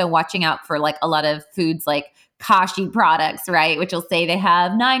 And so watching out for like a lot of foods like Kashi products, right? Which will say they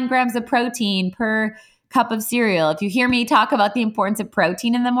have 9 grams of protein per cup of cereal. If you hear me talk about the importance of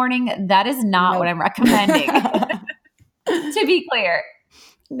protein in the morning, that is not what I'm recommending. To be clear.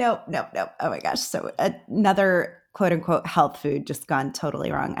 Nope. Oh my gosh. So another quote unquote health food just gone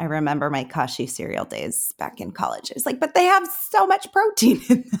totally wrong. I remember my Kashi cereal days back in college. It's like, but they have so much protein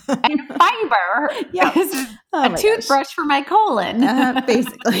in them. And fiber. Yeah. A toothbrush for my colon.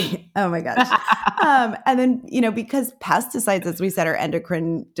 Basically. Oh my gosh. And then, because pesticides, as we said, are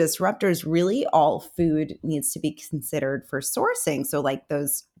endocrine disruptors, really all food needs to be considered for sourcing. So like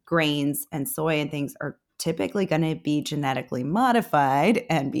those grains and soy and things are typically going to be genetically modified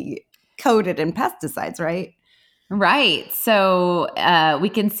and be coated in pesticides, right? Right. So we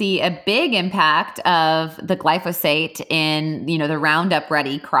can see a big impact of the glyphosate in, the Roundup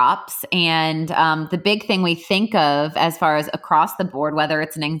Ready crops. And the big thing we think of as far as across the board, whether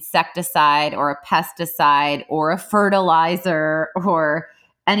it's an insecticide or a pesticide or a fertilizer or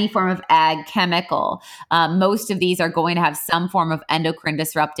any form of ag chemical. Most of these are going to have some form of endocrine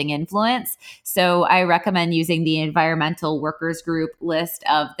disrupting influence. So I recommend using the Environmental Workers Group list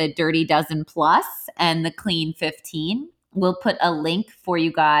of the Dirty Dozen Plus and the Clean 15. We'll put a link for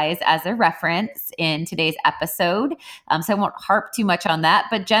you guys as a reference in today's episode. So I won't harp too much on that,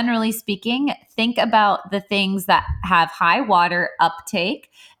 but generally speaking, think about the things that have high water uptake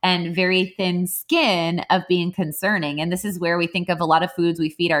and very thin skin of being concerning. And this is where we think of a lot of foods we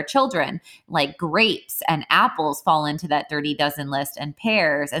feed our children, like grapes and apples fall into that Dirty Dozen list, and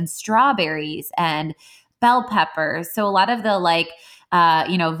pears and strawberries and bell peppers. So a lot of the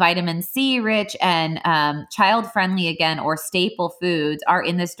vitamin C rich and child friendly again, or staple foods are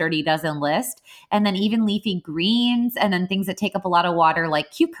in this Dirty Dozen list. And then even leafy greens and then things that take up a lot of water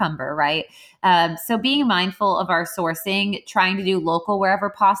like cucumber, right? So being mindful of our sourcing, trying to do local wherever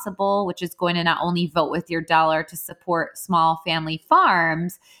possible, which is going to not only vote with your dollar to support small family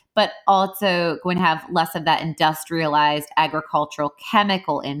farms, but also going to have less of that industrialized agricultural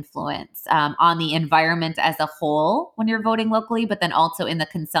chemical influence on the environment as a whole when you're voting locally, but then also in the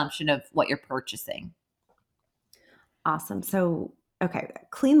consumption of what you're purchasing. Awesome. So, okay,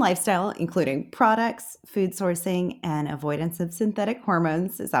 clean lifestyle, including products, food sourcing, and avoidance of synthetic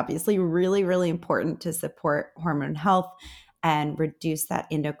hormones is obviously really, really important to support hormone health and reduce that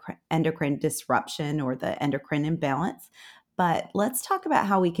endocrine disruption or the endocrine imbalance. But let's talk about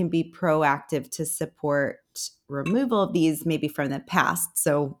how we can be proactive to support removal of these maybe from the past.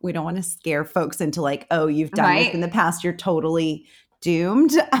 So we don't want to scare folks into like, oh, you've done this in the past, you're totally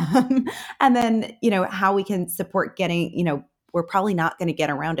doomed. And then, how we can support getting, we're probably not going to get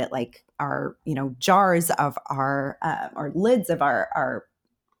around it like our, jars of our, or lids of our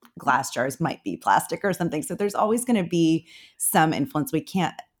glass jars might be plastic or something. So there's always going to be some influence. We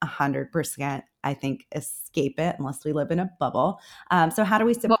can't 100%, I think, escape it unless we live in a bubble. So how do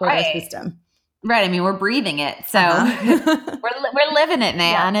we support our system? Right. I mean, we're breathing it. So we're living it,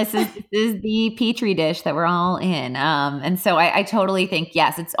 man. Yeah. This is the petri dish that we're all in. And so I totally think,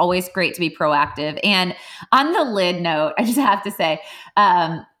 yes, it's always great to be proactive. And on the lid note, I just have to say,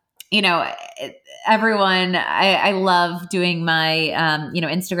 everyone, I love doing my,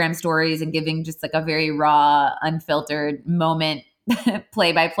 Instagram stories and giving just like a very raw, unfiltered moment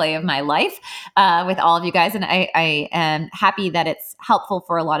play by play of my life with all of you guys. And I am happy that it's helpful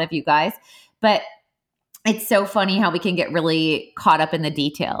for a lot of you guys. But it's so funny how we can get really caught up in the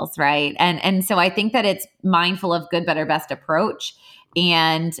details, right? And so I think that it's mindful of good, better, best approach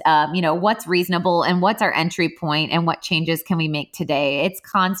and, what's reasonable and what's our entry point and what changes can we make today. It's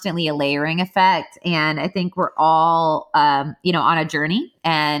constantly a layering effect. And I think we're all, on a journey.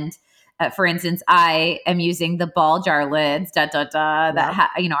 And for instance, I am using the ball jar lids, that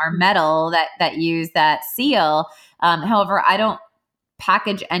are metal that use that seal. However, I don't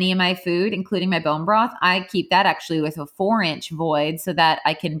package any of my food, including my bone broth. I keep that actually with a 4-inch void so that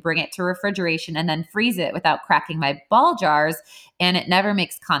I can bring it to refrigeration and then freeze it without cracking my ball jars, and it never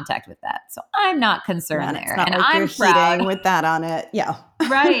makes contact with that. So I'm not concerned there. And like I'm proud with that on it. Yeah.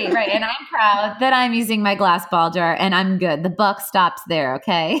 Right. And I'm proud that I'm using my glass ball jar and I'm good. The buck stops there.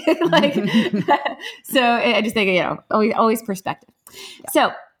 Okay. So I just think, always perspective. Yeah.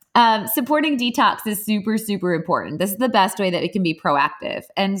 So supporting detox is super, super important. This is the best way that we can be proactive.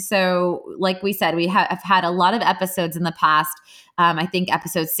 And so, like we said, we have had a lot of episodes in the past. I think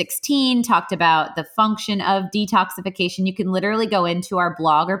episode 16 talked about the function of detoxification. You can literally go into our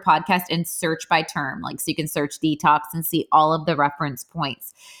blog or podcast and search by term, so you can search detox and see all of the reference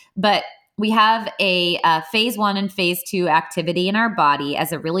points. But we have a phase 1 and phase 2 activity in our body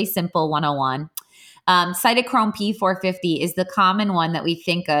as a really simple 101. Cytochrome P450 is the common one that we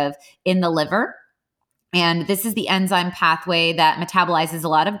think of in the liver. And this is the enzyme pathway that metabolizes a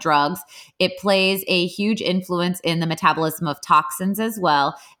lot of drugs. It plays a huge influence in the metabolism of toxins as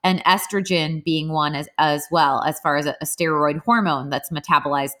well, and estrogen being one as well, as far as a steroid hormone that's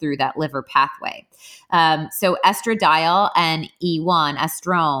metabolized through that liver pathway. So estradiol and E1,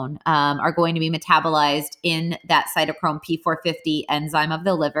 estrone, are going to be metabolized in that cytochrome P450 enzyme of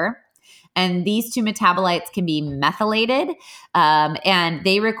the liver. And these two metabolites can be methylated, and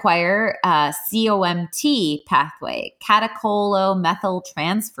they require COMT pathway,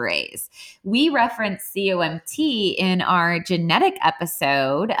 catecholomethyltransferase. We reference COMT in our genetic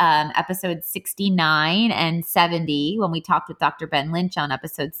episode, episode 69 and 70, when we talked with Dr. Ben Lynch on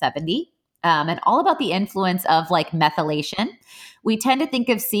episode 70. And all about the influence of methylation. We tend to think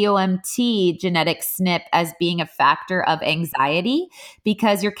of COMT genetic SNP as being a factor of anxiety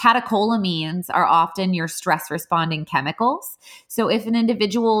because your catecholamines are often your stress responding chemicals. So if an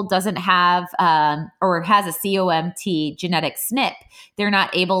individual doesn't have or has a COMT genetic SNP, they're not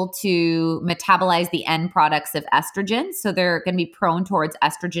able to metabolize the end products of estrogen. So they're going to be prone towards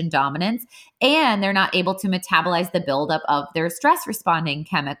estrogen dominance, and they're not able to metabolize the buildup of their stress responding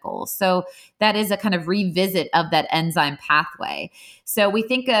chemicals. So that is a kind of revisit of that enzyme pathway. So we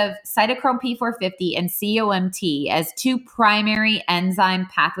think of cytochrome P450 and COMT as two primary enzyme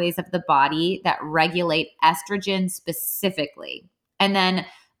pathways of the body that regulate estrogen specifically. And then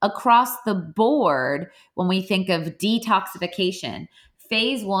across the board, when we think of detoxification,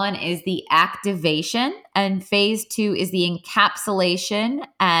 phase 1 is the activation, and phase 2 is the encapsulation,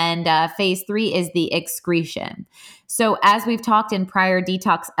 and phase 3 is the excretion. So as we've talked in prior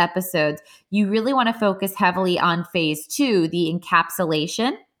detox episodes, you really want to focus heavily on phase 2, the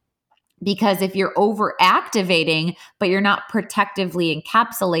encapsulation, because if you're overactivating, but you're not protectively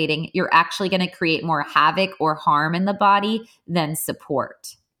encapsulating, you're actually going to create more havoc or harm in the body than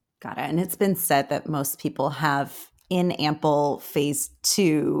support. Got it. And it's been said that most people have in ample phase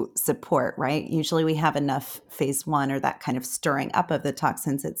 2 support, right? Usually we have enough phase 1 or that kind of stirring up of the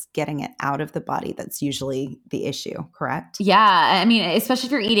toxins. It's getting it out of the body that's usually the issue, correct? Yeah. I mean, especially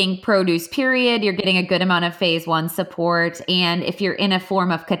if you're eating produce, period, you're getting a good amount of phase 1 support. And if you're in a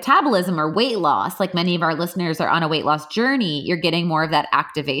form of catabolism or weight loss, like many of our listeners are on a weight loss journey, you're getting more of that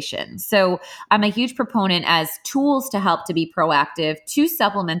activation. So I'm a huge proponent as tools to help to be proactive. 2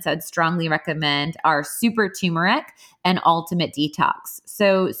 supplements I'd strongly recommend are super turmeric and ultimate detox.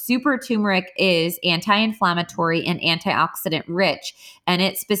 So super turmeric is anti-inflammatory and antioxidant rich, and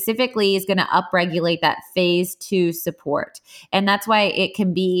it specifically is going to upregulate that phase 2 support. And that's why it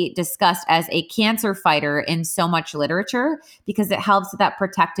can be discussed as a cancer fighter in so much literature, because it helps with that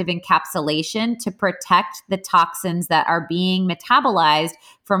protective encapsulation to protect the toxins that are being metabolized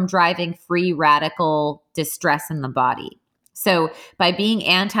from driving free radical distress in the body. So by being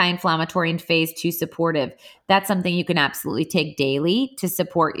anti-inflammatory and phase 2 supportive, that's something you can absolutely take daily to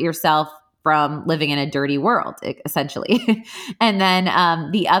support yourself from living in a dirty world, essentially. And then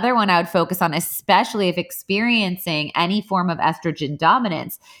the other one I would focus on, especially if experiencing any form of estrogen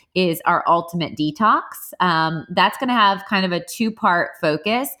dominance, is our Ultimate Detox. That's going to have kind of a 2-part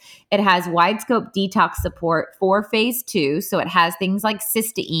focus. It has wide scope detox support for phase 2. So it has things like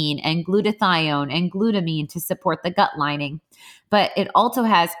cysteine and glutathione and glutamine to support the gut lining. But it also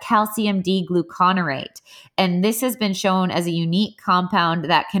has calcium D-gluconate. And this has been shown as a unique compound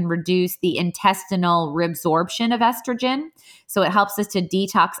that can reduce the intestinal reabsorption of estrogen. So it helps us to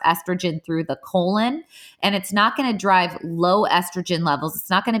detox estrogen through the colon. And it's not going to drive low estrogen levels. It's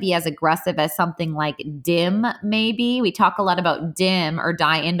not going to be as aggressive as something like DIM maybe. We talk a lot about DIM, or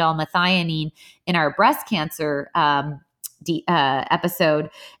diindol methionine, in our breast cancer episode.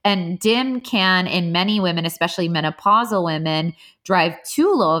 And DIM can, in many women, especially menopausal women, drive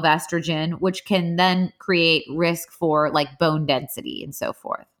too low of estrogen, which can then create risk for like bone density and so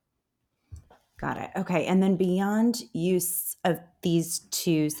forth. Got it. Okay. And then beyond use of these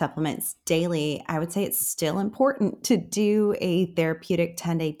 2 supplements daily, I would say it's still important to do a therapeutic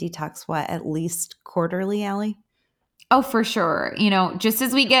 10-day detox, at least quarterly, Allie? Oh, for sure. Just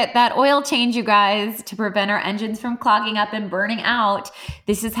as we get that oil change, you guys, to prevent our engines from clogging up and burning out,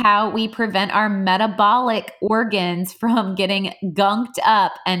 this is how we prevent our metabolic organs from getting gunked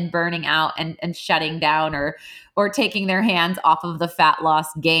up and burning out and shutting down, or taking their hands off of the fat loss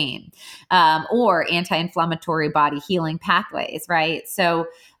game, or anti-inflammatory body healing pathways, right? So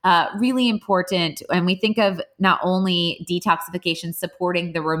really important. And we think of not only detoxification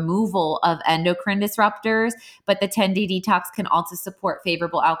supporting the removal of endocrine disruptors, but the 10-day detox can also support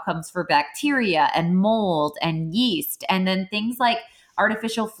favorable outcomes for bacteria and mold and yeast. And then things like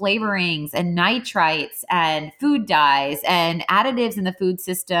artificial flavorings and nitrites and food dyes and additives in the food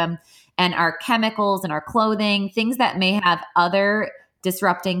system, and our chemicals and our clothing, things that may have other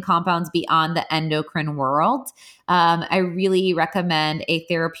disrupting compounds beyond the endocrine world. I really recommend a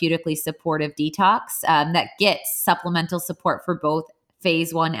therapeutically supportive detox that gets supplemental support for both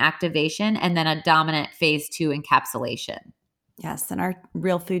phase 1 activation and then a dominant phase 2 encapsulation. Yes, and our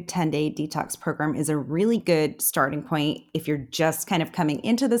Real Food 10-day detox program is a really good starting point if you're just kind of coming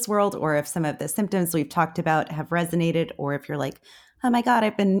into this world, or if some of the symptoms we've talked about have resonated, or if you're like, oh my God,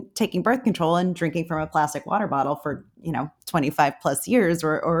 I've been taking birth control and drinking from a plastic water bottle for, 25 plus years,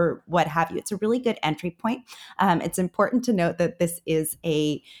 or what have you. It's a really good entry point. It's important to note that this is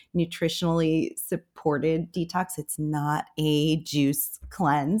a nutritionally supported detox. It's not a juice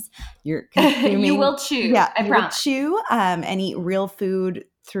cleanse. You're consuming. You will chew. Yeah, I promise. You will chew and eat real food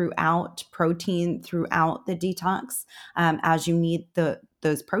throughout, protein throughout the detox, as you need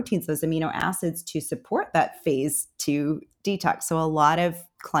those proteins, those amino acids, to support that phase 2 detox. So a lot of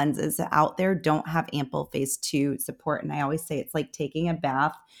cleanses out there don't have ample phase 2 support. And I always say it's like taking a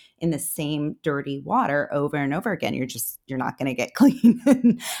bath in the same dirty water over and over again. You're not going to get clean,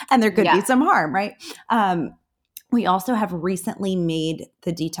 and there could be some harm, right? We also have recently made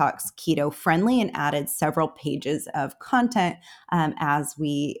the detox keto friendly and added several pages of content, as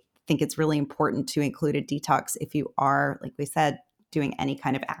we think it's really important to include a detox if you are, like we said, doing any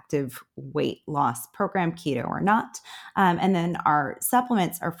kind of active weight loss program, keto or not. And then our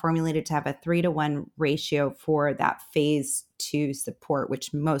supplements are formulated to have a 3-to-1 ratio for that phase 2 support,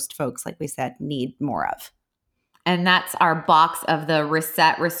 which most folks, like we said, need more of. And that's our box of the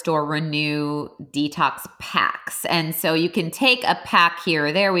Reset, Restore, Renew detox packs. And so you can take a pack here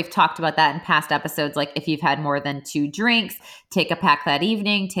or there. We've talked about that in past episodes. Like if you've had more than 2 drinks, take a pack that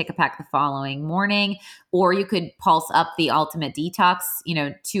evening, take a pack the following morning, or you could pulse up the Ultimate Detox,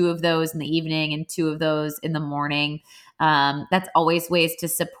 2 of those in the evening and 2 of those in the morning. That's always ways to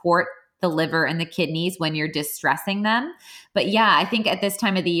support the liver and the kidneys when you're distressing them. But yeah, I think at this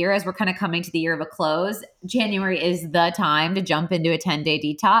time of the year, as we're kind of coming to the year of a close, January is the time to jump into a 10-day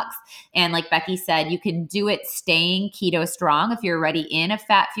detox. And like Becky said, you can do it staying keto strong if you're already in a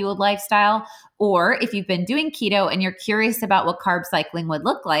fat-fueled lifestyle, or if you've been doing keto and you're curious about what carb cycling would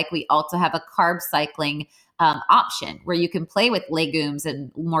look like, we also have a carb cycling option where you can play with legumes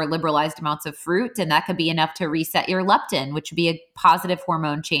and more liberalized amounts of fruit. And that could be enough to reset your leptin, which would be a positive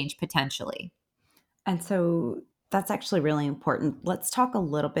hormone change potentially. And so that's actually really important. Let's talk a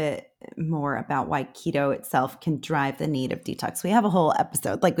little bit more about why keto itself can drive the need of detox. We have a whole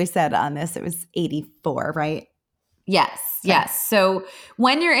episode, like we said on this, it was 84, right? Yes. So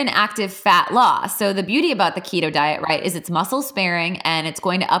when you're in active fat loss, so the beauty about the keto diet, right, is it's muscle sparing and it's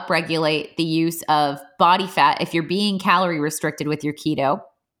going to upregulate the use of body fat. If you're being calorie restricted with your keto,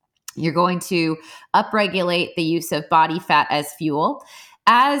 you're going to upregulate the use of body fat as fuel.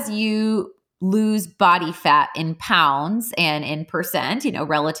 As you lose body fat in pounds and in percent,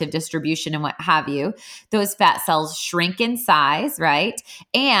 relative distribution and what have you, those fat cells shrink in size, right?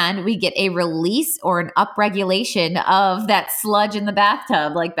 And we get a release or an upregulation of that sludge in the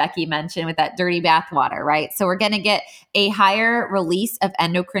bathtub, like Becky mentioned with that dirty bath water, right? So we're going to get a higher release of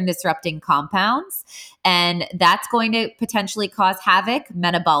endocrine disrupting compounds, and that's going to potentially cause havoc,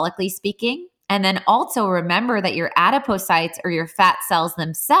 metabolically speaking. And then also remember that your adipocytes or your fat cells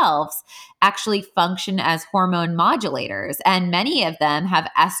themselves actually function as hormone modulators, and many of them have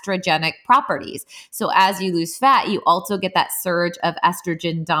estrogenic properties. So as you lose fat, you also get that surge of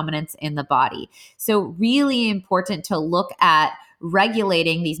estrogen dominance in the body. So really important to look at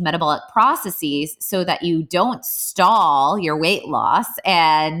regulating these metabolic processes so that you don't stall your weight loss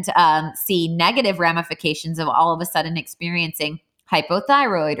and see negative ramifications of all of a sudden experiencing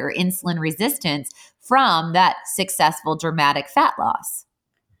hypothyroid or insulin resistance from that successful dramatic fat loss.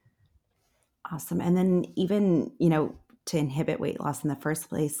 Awesome. And then even, to inhibit weight loss in the first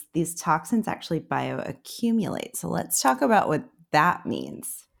place, these toxins actually bioaccumulate. So let's talk about what that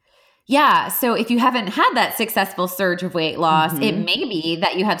means. Yeah. So if you haven't had that successful surge of weight loss, it may be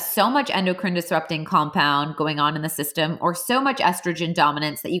that you have so much endocrine disrupting compound going on in the system or so much estrogen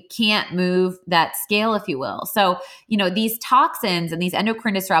dominance that you can't move that scale, if you will. So, these toxins and these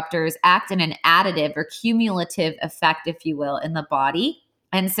endocrine disruptors act in an additive or cumulative effect, if you will, in the body.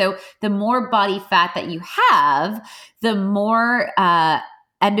 And so the more body fat that you have, the more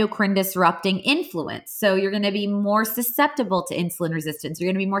endocrine disrupting influence. So you're going to be more susceptible to insulin resistance. You're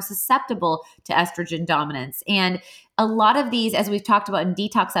going to be more susceptible to estrogen dominance. And a lot of these, as we've talked about in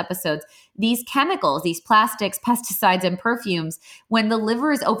detox episodes, these chemicals, these plastics, pesticides, and perfumes, when the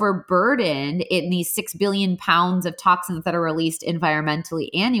liver is overburdened in these 6 billion pounds of toxins that are released environmentally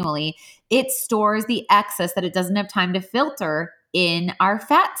annually, it stores the excess that it doesn't have time to filter in our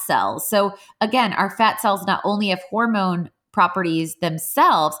fat cells. So again, our fat cells not only have hormone properties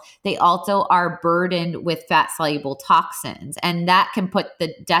themselves, they also are burdened with fat soluble toxins. And that can put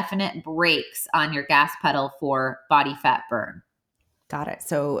the definite brakes on your gas pedal for body fat burn. Got it.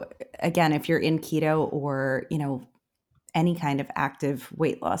 So again, if you're in keto or, any kind of active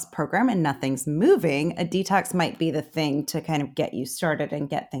weight loss program and nothing's moving, a detox might be the thing to kind of get you started and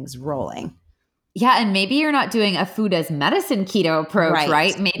get things rolling. Yeah. And maybe you're not doing a food as medicine keto approach,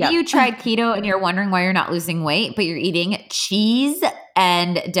 right? Maybe you tried keto and you're wondering why you're not losing weight, but you're eating cheese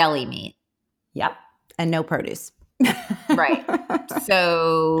and deli meat. Yep. And no produce. Right.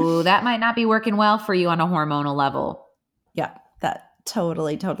 So that might not be working well for you on a hormonal level. Yeah, that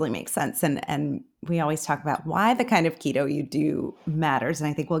totally makes sense. And we always talk about why the kind of keto you do matters. And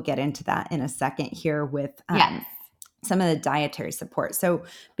I think we'll get into that in a second here with some of the dietary support. So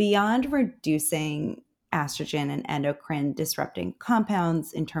beyond reducing estrogen and endocrine disrupting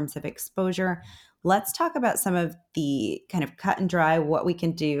compounds in terms of exposure, let's talk about some of the kind of cut and dry, what we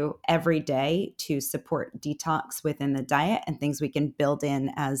can do every day to support detox within the diet and things we can build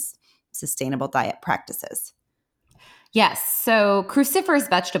in as sustainable diet practices. Yes. So cruciferous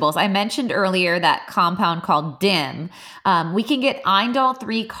vegetables, I mentioned earlier that compound called DIM. We can get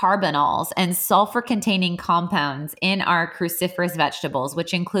indole-3 carbanols and sulfur-containing compounds in our cruciferous vegetables,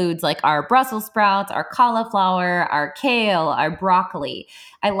 which includes like our Brussels sprouts, our cauliflower, our kale, our broccoli.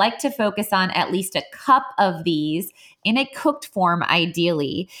 I like to focus on at least a cup of these in a cooked form,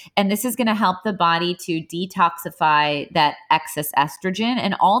 ideally. And this is going to help the body to detoxify that excess estrogen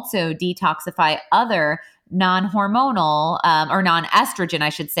and also detoxify other non-hormonal or non-estrogen, I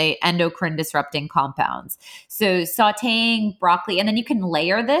should say, endocrine disrupting compounds. So sauteing broccoli, and then you can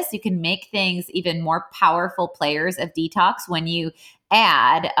layer this. You can make things even more powerful players of detox when you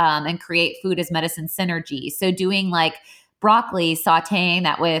add and create food as medicine synergy. So doing like broccoli, sauteing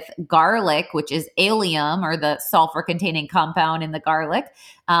that with garlic, which is allium or the sulfur containing compound in the garlic.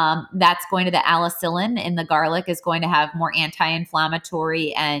 That's going to the alicillin in the garlic is going to have more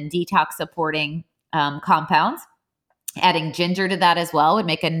anti-inflammatory and detox supporting compounds. Adding ginger to that as well would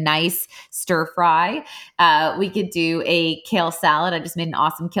make a nice stir fry. We could do a kale salad. I just made an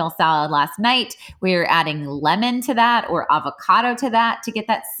awesome kale salad last night. We're adding lemon to that or avocado to that to get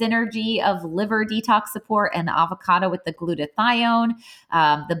that synergy of liver detox support and the avocado with the glutathione.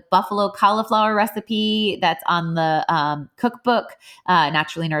 The buffalo cauliflower recipe that's on the cookbook,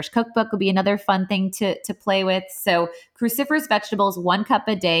 Naturally Nourished Cookbook, would be another fun thing to play with. So cruciferous vegetables, 1 cup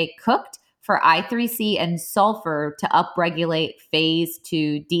a day cooked, for I3C and sulfur to upregulate phase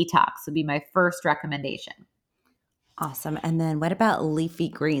 2 detox would be my first recommendation. Awesome. And then what about leafy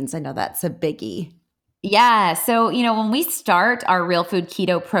greens? I know that's a biggie. Yeah. So, when we start our Real Food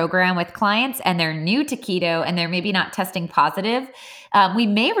Keto program with clients and they're new to keto and they're maybe not testing positive, We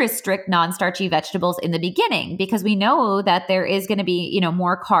may restrict non-starchy vegetables in the beginning because we know that there is going to be,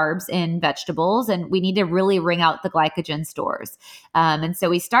 more carbs in vegetables, and we need to really wring out the glycogen stores. And so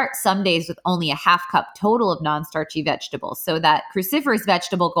we start some days with only a half cup total of non-starchy vegetables. So that cruciferous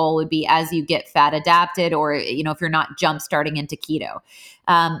vegetable goal would be as you get fat adapted, or, if you're not jump starting into keto.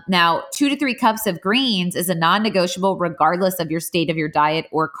 Now, 2 to 3 cups of greens is a non-negotiable regardless of your state of your diet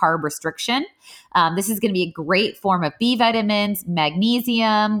or carb restriction. This is going to be a great form of B vitamins,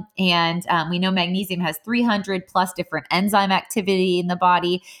 magnesium, and we know magnesium has 300 plus different enzyme activity in the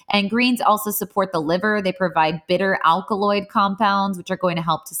body. And greens also support the liver. They provide bitter alkaloid compounds, which are going to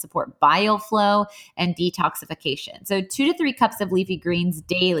help to support bile flow and detoxification. So 2 to 3 cups of leafy greens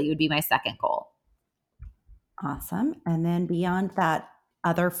daily would be my second goal. Awesome. And then beyond that,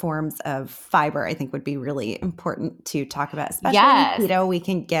 other forms of fiber, I think would be really important to talk about, especially in keto. We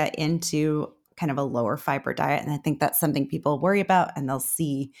can get into kind of a lower fiber diet. And I think that's something people worry about, and they'll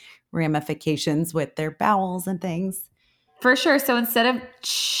see ramifications with their bowels and things. For sure. So instead of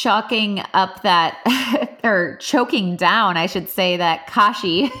chucking up that or choking down, I should say, that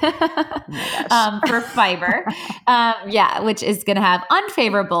kashi for fiber, which is going to have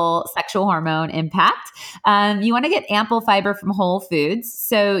unfavorable sexual hormone impact. You want to get ample fiber from whole foods.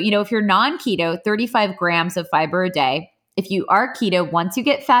 So, if you're non-keto, 35 grams of fiber a day. If you are keto, once you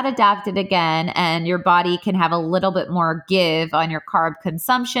get fat adapted again and your body can have a little bit more give on your carb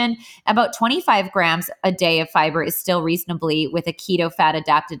consumption, about 25 grams a day of fiber is still reasonably with a keto fat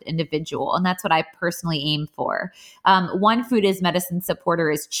adapted individual. And that's what I personally aim for. One Food is Medicine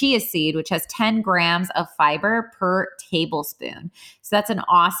supporter is chia seed, which has 10 grams of fiber per tablespoon. So that's an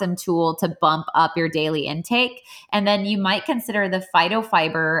awesome tool to bump up your daily intake. And then you might consider the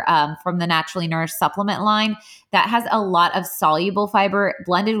phytofiber from the Naturally Nourished supplement line. That has a lot of soluble fiber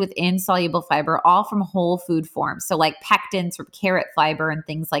blended with insoluble fiber, all from whole food forms. So like pectins from carrot fiber and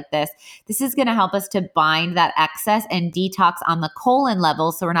things like this. This is going to help us to bind that excess and detox on the colon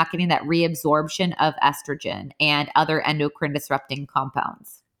level, so we're not getting that reabsorption of estrogen and other endocrine disrupting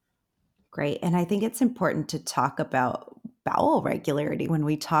compounds. Great. And I think it's important to talk about bowel regularity when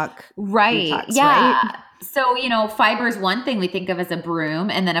we talk. Right. Detox, yeah. Right? So, fiber is one thing we think of as a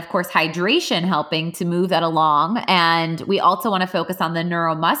broom. And then, of course, hydration helping to move that along. And we also want to focus on the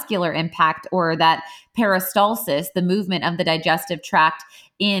neuromuscular impact, or that peristalsis, the movement of the digestive tract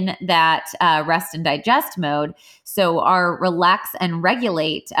in that rest and digest mode. So our relax and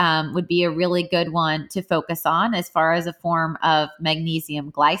regulate would be a really good one to focus on as far as a form of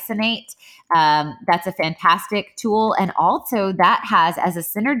magnesium glycinate. That's a fantastic tool. And also that has as a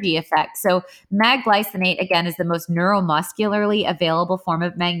synergy effect. So mag glycinate, again, is the most neuromuscularly available form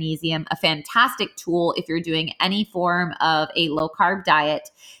of magnesium, a fantastic tool if you're doing any form of a low carb diet.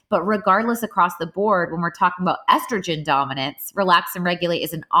 But regardless across the board, when we're talking about estrogen dominance, Relax and Regulate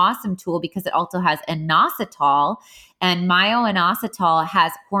is an awesome tool because it also has inositol, and myo-inositol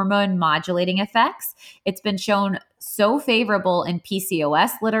has hormone modulating effects. It's been shown so favorable in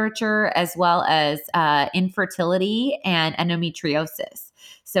PCOS literature, as well as infertility and endometriosis.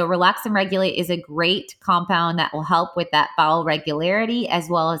 So Relax and Regulate is a great compound that will help with that bowel regularity as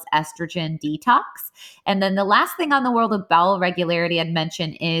well as estrogen detox. And then the last thing on the world of bowel regularity I'd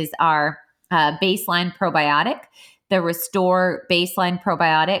mention is our baseline probiotic, the Restore Baseline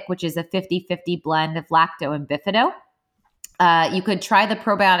Probiotic, which is a 50-50 blend of lacto and bifido. You could try the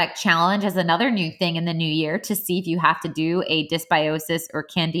probiotic challenge as another new thing in the new year to see if you have to do a dysbiosis or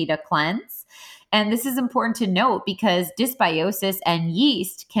candida cleanse. And this is important to note because dysbiosis and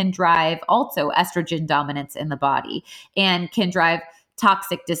yeast can drive also estrogen dominance in the body and can drive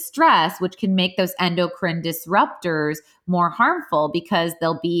toxic distress, which can make those endocrine disruptors more harmful because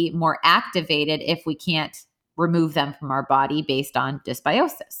they'll be more activated if we can't remove them from our body based on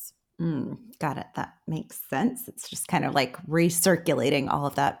dysbiosis. Got it. That makes sense. It's just kind of like recirculating all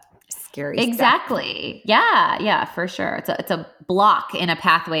of that scary stuff. Exactly. Yeah, for sure. It's a block in a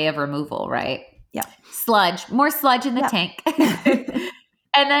pathway of removal, right? Yeah. Sludge, more sludge in the tank.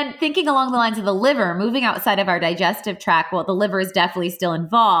 And then thinking along the lines of the liver, moving outside of our digestive tract, well, the liver is definitely still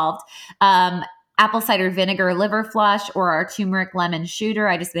involved. Apple cider vinegar liver flush or our turmeric lemon shooter.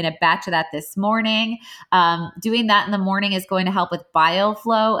 I just made a batch of that this morning. Doing that in the morning is going to help with bile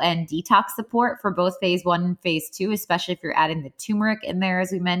flow and detox support for both phase 1 and phase 2, especially if you're adding the turmeric in there,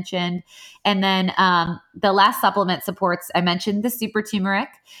 as we mentioned. And then the last supplement supports, I mentioned the super turmeric,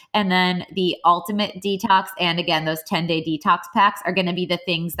 and then the ultimate detox. And again, those 10-day detox packs are going to be the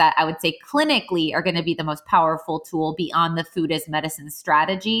things that I would say clinically are going to be the most powerful tool beyond the food as medicine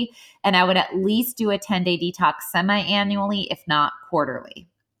strategy. And I would at least do a 10-day detox semi-annually, if not quarterly.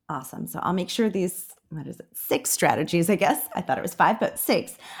 Awesome. So I'll make sure these, 6 strategies, I guess. I thought it was 5, but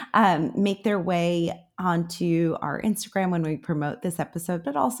 6, make their way onto our Instagram when we promote this episode,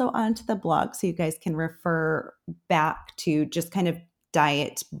 but also onto the blog so you guys can refer back to just kind of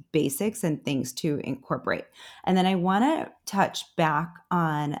diet basics and things to incorporate. And then I want to touch back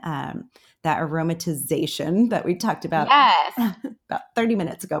on that aromatization that we talked about about 30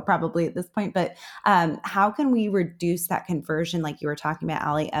 minutes ago, probably at this point. But how can we reduce that conversion, like you were talking about,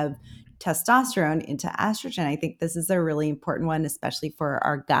 Allie, of testosterone into estrogen? I think this is a really important one, especially for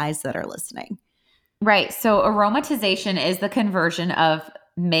our guys that are listening. Right. So aromatization is the conversion of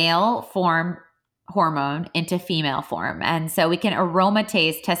male form hormone into female form. And so we can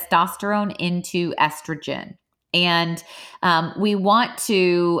aromatase testosterone into estrogen. And we want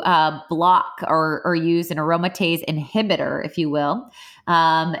to block or use an aromatase inhibitor, if you will.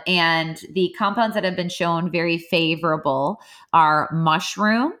 And the compounds that have been shown very favorable are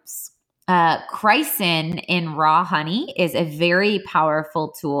mushrooms. Chrysin in raw honey is a very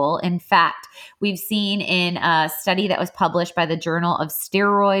powerful tool. In fact, we've seen in a study that was published by the Journal of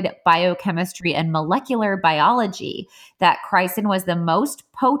Steroid Biochemistry and Molecular Biology that chrysin was the most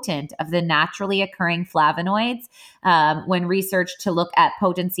potent of the naturally occurring flavonoids when researched to look at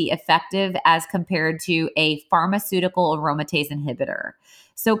potency effective as compared to a pharmaceutical aromatase inhibitor.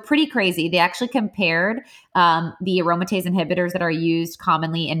 So pretty crazy. They actually compared the aromatase inhibitors that are used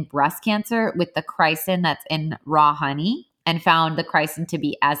commonly in breast cancer with the chrysin that's in raw honey, and found the chrysin to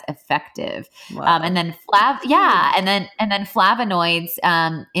be as effective. Wow. And then flavonoids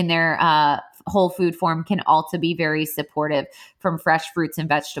in their whole food form can also be very supportive from fresh fruits and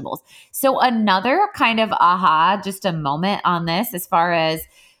vegetables. So another kind of just a moment on this, as far as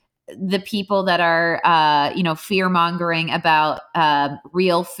the people that are, fear mongering about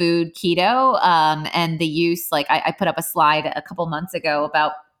real food keto and the use. Like I put up a slide a couple months ago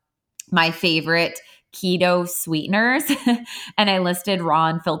about my favorite keto sweeteners, and I listed raw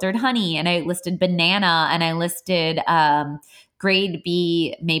and filtered honey, and I listed banana, and I listed grade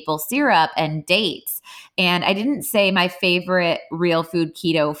B maple syrup and dates. And I didn't say my favorite real food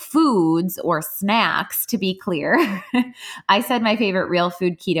keto foods or snacks, to be clear. I said my favorite real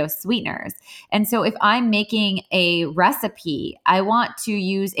food keto sweeteners. And so if I'm making a recipe, I want to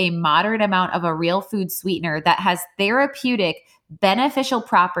use a moderate amount of a real food sweetener that has therapeutic beneficial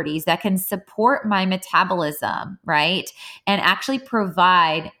properties that can support my metabolism, right? And actually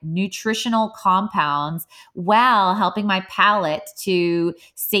provide nutritional compounds while helping my palate to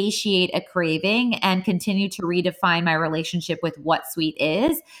satiate a craving and continue to redefine my relationship with what sweet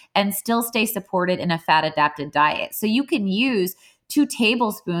is and still stay supported in a fat adapted diet. So you can use 2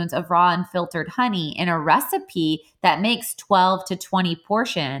 tablespoons of raw and filtered honey in a recipe that makes 12 to 20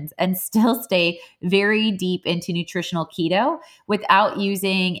 portions and still stay very deep into nutritional keto without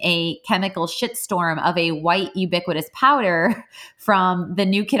using a chemical shitstorm of a white ubiquitous powder from the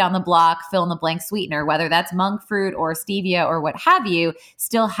new kid on the block, fill in the blank sweetener, whether that's monk fruit or stevia or what have you,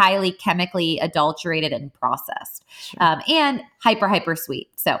 still highly chemically adulterated and processed. Sure. And hyper sweet.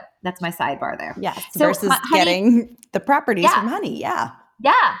 So that's my sidebar there. Yes, so versus getting the properties from honey. Yeah.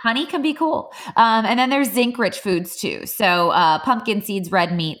 Yeah, honey can be cool. And then there's zinc-rich foods too. So pumpkin seeds,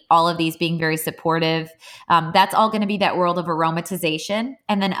 red meat, all of these being very supportive. That's all going to be that world of aromatization.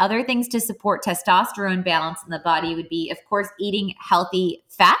 And then other things to support testosterone balance in the body would be, of course, eating healthy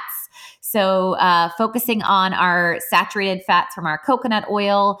fats. So focusing on our saturated fats from our coconut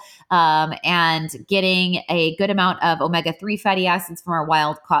oil and getting a good amount of omega-3 fatty acids from our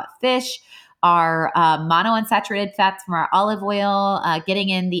wild-caught fish, our monounsaturated fats from our olive oil, getting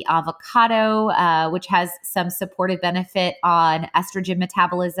in the avocado, which has some supportive benefit on estrogen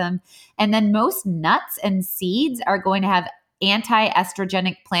metabolism. And then most nuts and seeds are going to have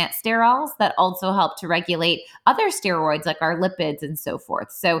anti-estrogenic plant sterols that also help to regulate other steroids like our lipids and so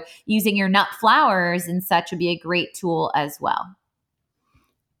forth. So using your nut flours and such would be a great tool as well.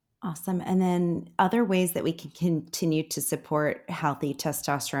 Awesome. And then other ways that we can continue to support healthy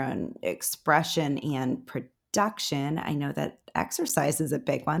testosterone expression and production. I know that exercise is a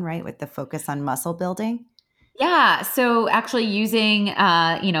big one, right? With the focus on muscle building. Yeah. So actually using,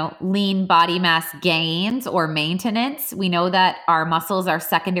 lean body mass gains or maintenance, we know that our muscles are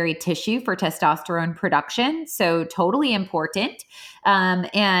secondary tissue for testosterone production. So totally important.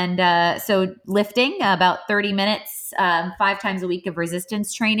 So lifting about 30 minutes, 5 times a week of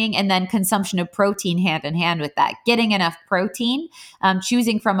resistance training, and then consumption of protein hand in hand with that, getting enough protein,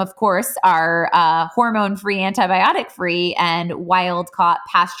 choosing from, of course, our hormone-free, antibiotic-free, and wild-caught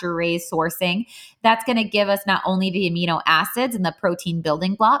pasture-raised sourcing. That's going to give us not only the amino acids and the protein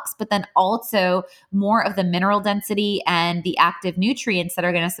building blocks, but then also more of the mineral density and the active nutrients that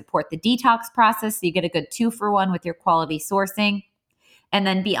are going to support the detox process. So you get a good 2-for-1 with your quality sourcing. And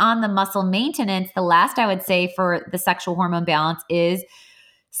then beyond the muscle maintenance, the last I would say for the sexual hormone balance is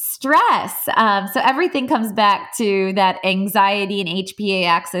stress. So everything comes back to that anxiety and HPA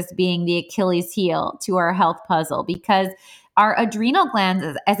axis being the Achilles heel to our health puzzle, because our adrenal glands,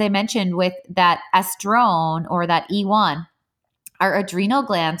 as I mentioned with that estrone or that E1, our adrenal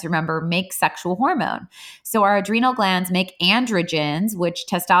glands, remember, make sexual hormone. So our adrenal glands make androgens, which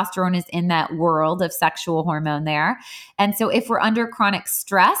testosterone is in that world of sexual hormone there. And so if we're under chronic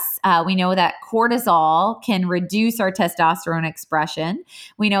stress, we know that cortisol can reduce our testosterone expression.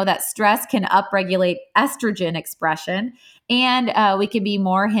 We know that stress can upregulate estrogen expression. And we can be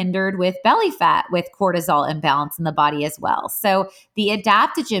more hindered with belly fat with cortisol imbalance in the body as well. So the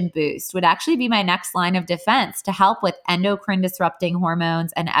adaptogen boost would actually be my next line of defense to help with endocrine disrupting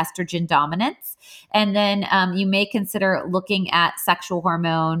hormones and estrogen dominance. And then you may consider looking at sexual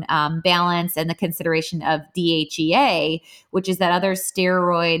hormone balance and the consideration of DHEA, which is that other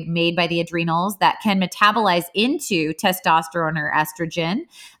steroid made by the adrenals that can metabolize into testosterone or estrogen.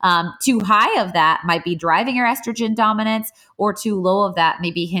 Too high of that might be driving your estrogen dominance, or too low of that may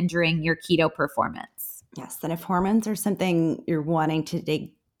be hindering your keto performance. Yes. And if hormones are something you're wanting to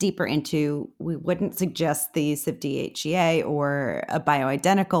dig deeper into, we wouldn't suggest the use of DHEA or a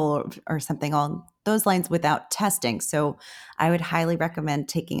bioidentical or something along those lines without testing. So I would highly recommend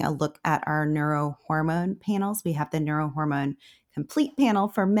taking a look at our neurohormone panels. We have the Neurohormone Complete panel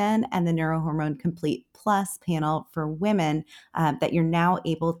for men and the Neurohormone Complete Plus panel for women that you're now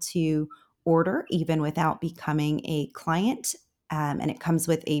able to order even without becoming a client. And it comes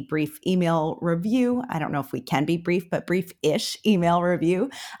with a brief email review. I don't know if we can be brief, but brief-ish email review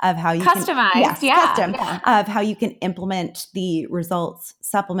of how you custom of how you can implement the results,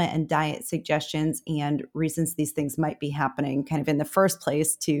 supplement and diet suggestions, and reasons these things might be happening kind of in the first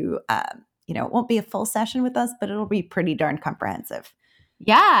place to, it won't be a full session with us, but it'll be pretty darn comprehensive.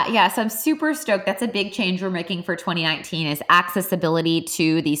 Yeah. So I'm super stoked. That's a big change we're making for 2019 is accessibility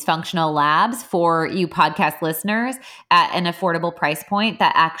to these functional labs for you podcast listeners at an affordable price point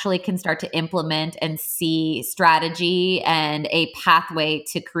that actually can start to implement and see strategy and a pathway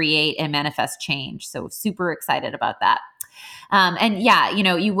to create and manifest change. So super excited about that.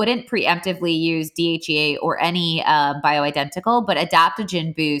 You wouldn't preemptively use DHEA or any bioidentical, but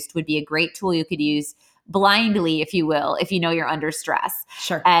adaptogen boost would be a great tool you could use blindly, if you will, if you know you're under stress.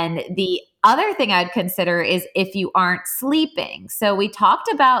 Sure. And the other thing I'd consider is if you aren't sleeping. So we talked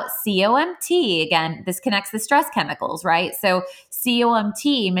about COMT. Again, this connects the stress chemicals, right? So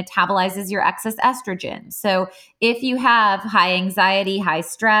COMT metabolizes your excess estrogen. So if you have high anxiety, high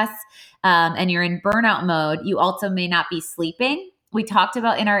stress, and you're in burnout mode, you also may not be sleeping. We talked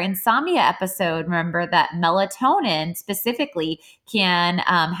about in our insomnia episode, remember that melatonin specifically can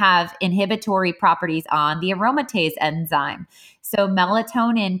have inhibitory properties on the aromatase enzyme. So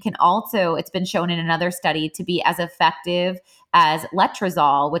melatonin can also, it's been shown in another study to be as effective as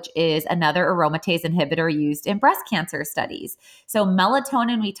letrozole, which is another aromatase inhibitor used in breast cancer studies. So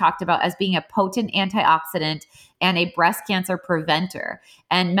melatonin we talked about as being a potent antioxidant and a breast cancer preventer.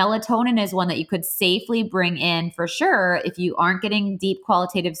 And melatonin is one that you could safely bring in for sure if you aren't getting deep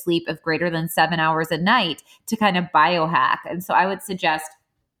qualitative sleep of greater than 7 hours a night to kind of biohack. And so I would suggest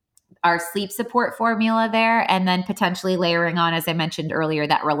our sleep support formula there, and then potentially layering on, as I mentioned earlier,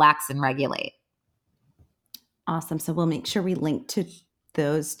 that relax and regulate. Awesome. So we'll make sure we link to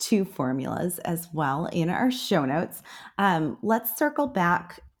those two formulas as well in our show notes. Let's circle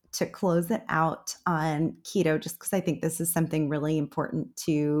back to close it out on keto, just because I think this is something really important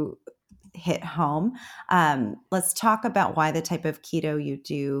to hit home. Let's talk about why the type of keto you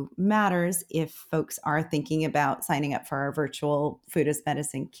do matters if folks are thinking about signing up for our virtual Food as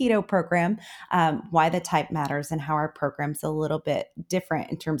Medicine keto program, why the type matters and how our program's a little bit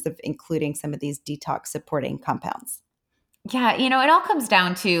different in terms of including some of these detox supporting compounds. Yeah, it all comes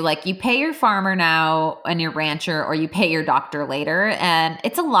down to like you pay your farmer now and your rancher, or you pay your doctor later. And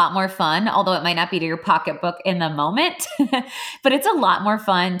it's a lot more fun, although it might not be to your pocketbook in the moment, but it's a lot more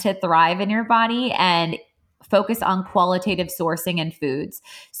fun to thrive in your body and focus on qualitative sourcing in foods.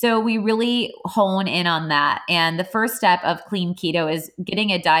 So we really hone in on that. And the first step of clean keto is getting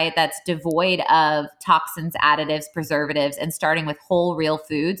a diet that's devoid of toxins, additives, preservatives, and starting with whole, real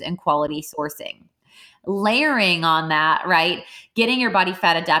foods and quality sourcing. Layering on that, right? Getting your body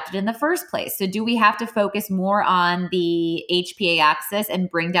fat adapted in the first place. So do we have to focus more on the HPA axis and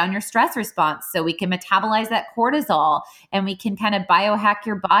bring down your stress response so we can metabolize that cortisol and we can kind of biohack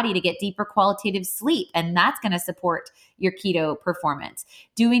your body to get deeper qualitative sleep? And that's going to support your keto performance.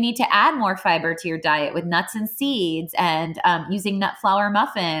 Do we need to add more fiber to your diet with nuts and seeds and using nut flour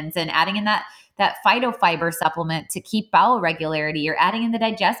muffins and adding in that phytofiber supplement to keep bowel regularity? You're adding in the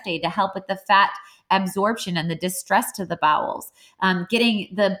digestate to help with the fat absorption and the distress to the bowels.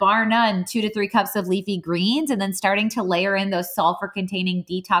 Getting the bar none 2 to 3 cups of leafy greens, and then starting to layer in those sulfur-containing,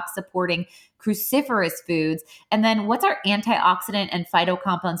 detox-supporting cruciferous foods. And then what's our antioxidant and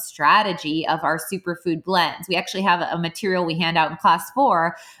phytocompound strategy of our superfood blends? We actually have a material we hand out in class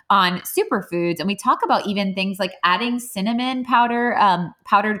 4 on superfoods. And we talk about even things like adding cinnamon powder,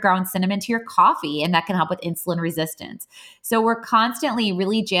 powdered ground cinnamon to your coffee, and that can help with insulin resistance. So we're constantly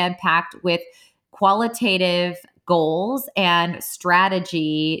really jam-packed with qualitative goals and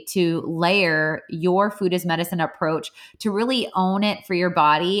strategy to layer your food as medicine approach to really own it for your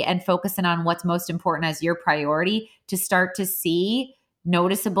body and focusing on what's most important as your priority to start to see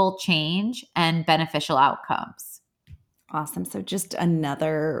noticeable change and beneficial outcomes. Awesome. So just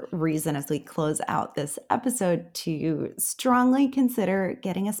another reason as we close out this episode to strongly consider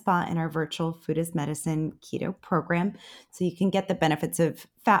getting a spot in our virtual Food as Medicine keto program so you can get the benefits of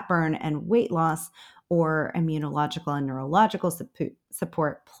fat burn and weight loss or immunological and neurological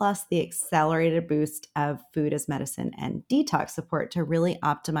support, plus the accelerated boost of Food as Medicine and detox support to really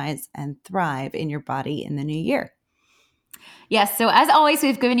optimize and thrive in your body in the new year. Yes. So as always,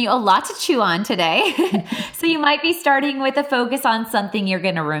 we've given you a lot to chew on today. So you might be starting with a focus on something you're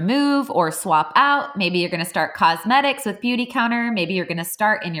going to remove or swap out. Maybe you're going to start cosmetics with Beauty Counter. Maybe you're going to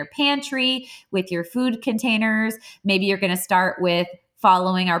start in your pantry with your food containers. Maybe you're going to start with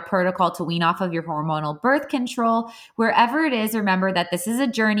following our protocol to wean off of your hormonal birth control. Wherever it is, remember that this is a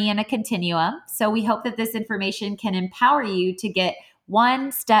journey and a continuum. So we hope that this information can empower you to get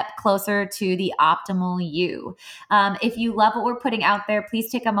one step closer to the optimal you. If you love what we're putting out there, please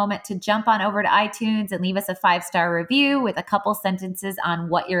take a moment to jump on over to iTunes and leave us a 5-star review with a couple sentences on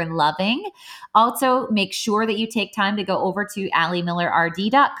what you're loving. Also, make sure that you take time to go over to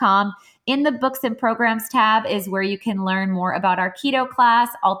AllieMillerRD.com. In the books and programs tab is where you can learn more about our keto class,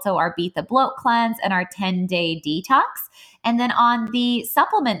 also our Beat the Bloat cleanse and our 10-day detox. And then on the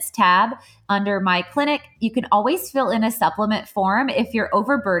supplements tab under my clinic, you can always fill in a supplement form if you're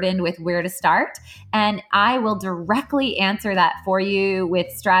overburdened with where to start. And I will directly answer that for you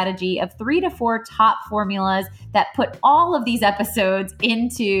with strategy of 3 to 4 top formulas that put all of these episodes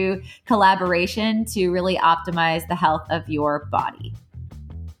into collaboration to really optimize the health of your body.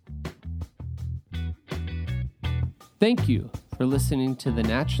 Thank you for listening to the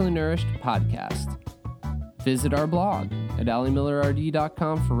Naturally Nourished podcast. Visit our blog at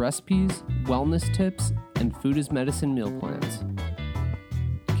AllieMillerRD.com for recipes, wellness tips, and Food as Medicine meal plans.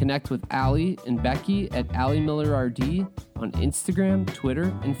 Connect with Allie and Becky at AllieMillerRD on Instagram,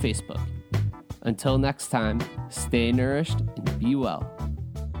 Twitter, and Facebook. Until next time, stay nourished and be well.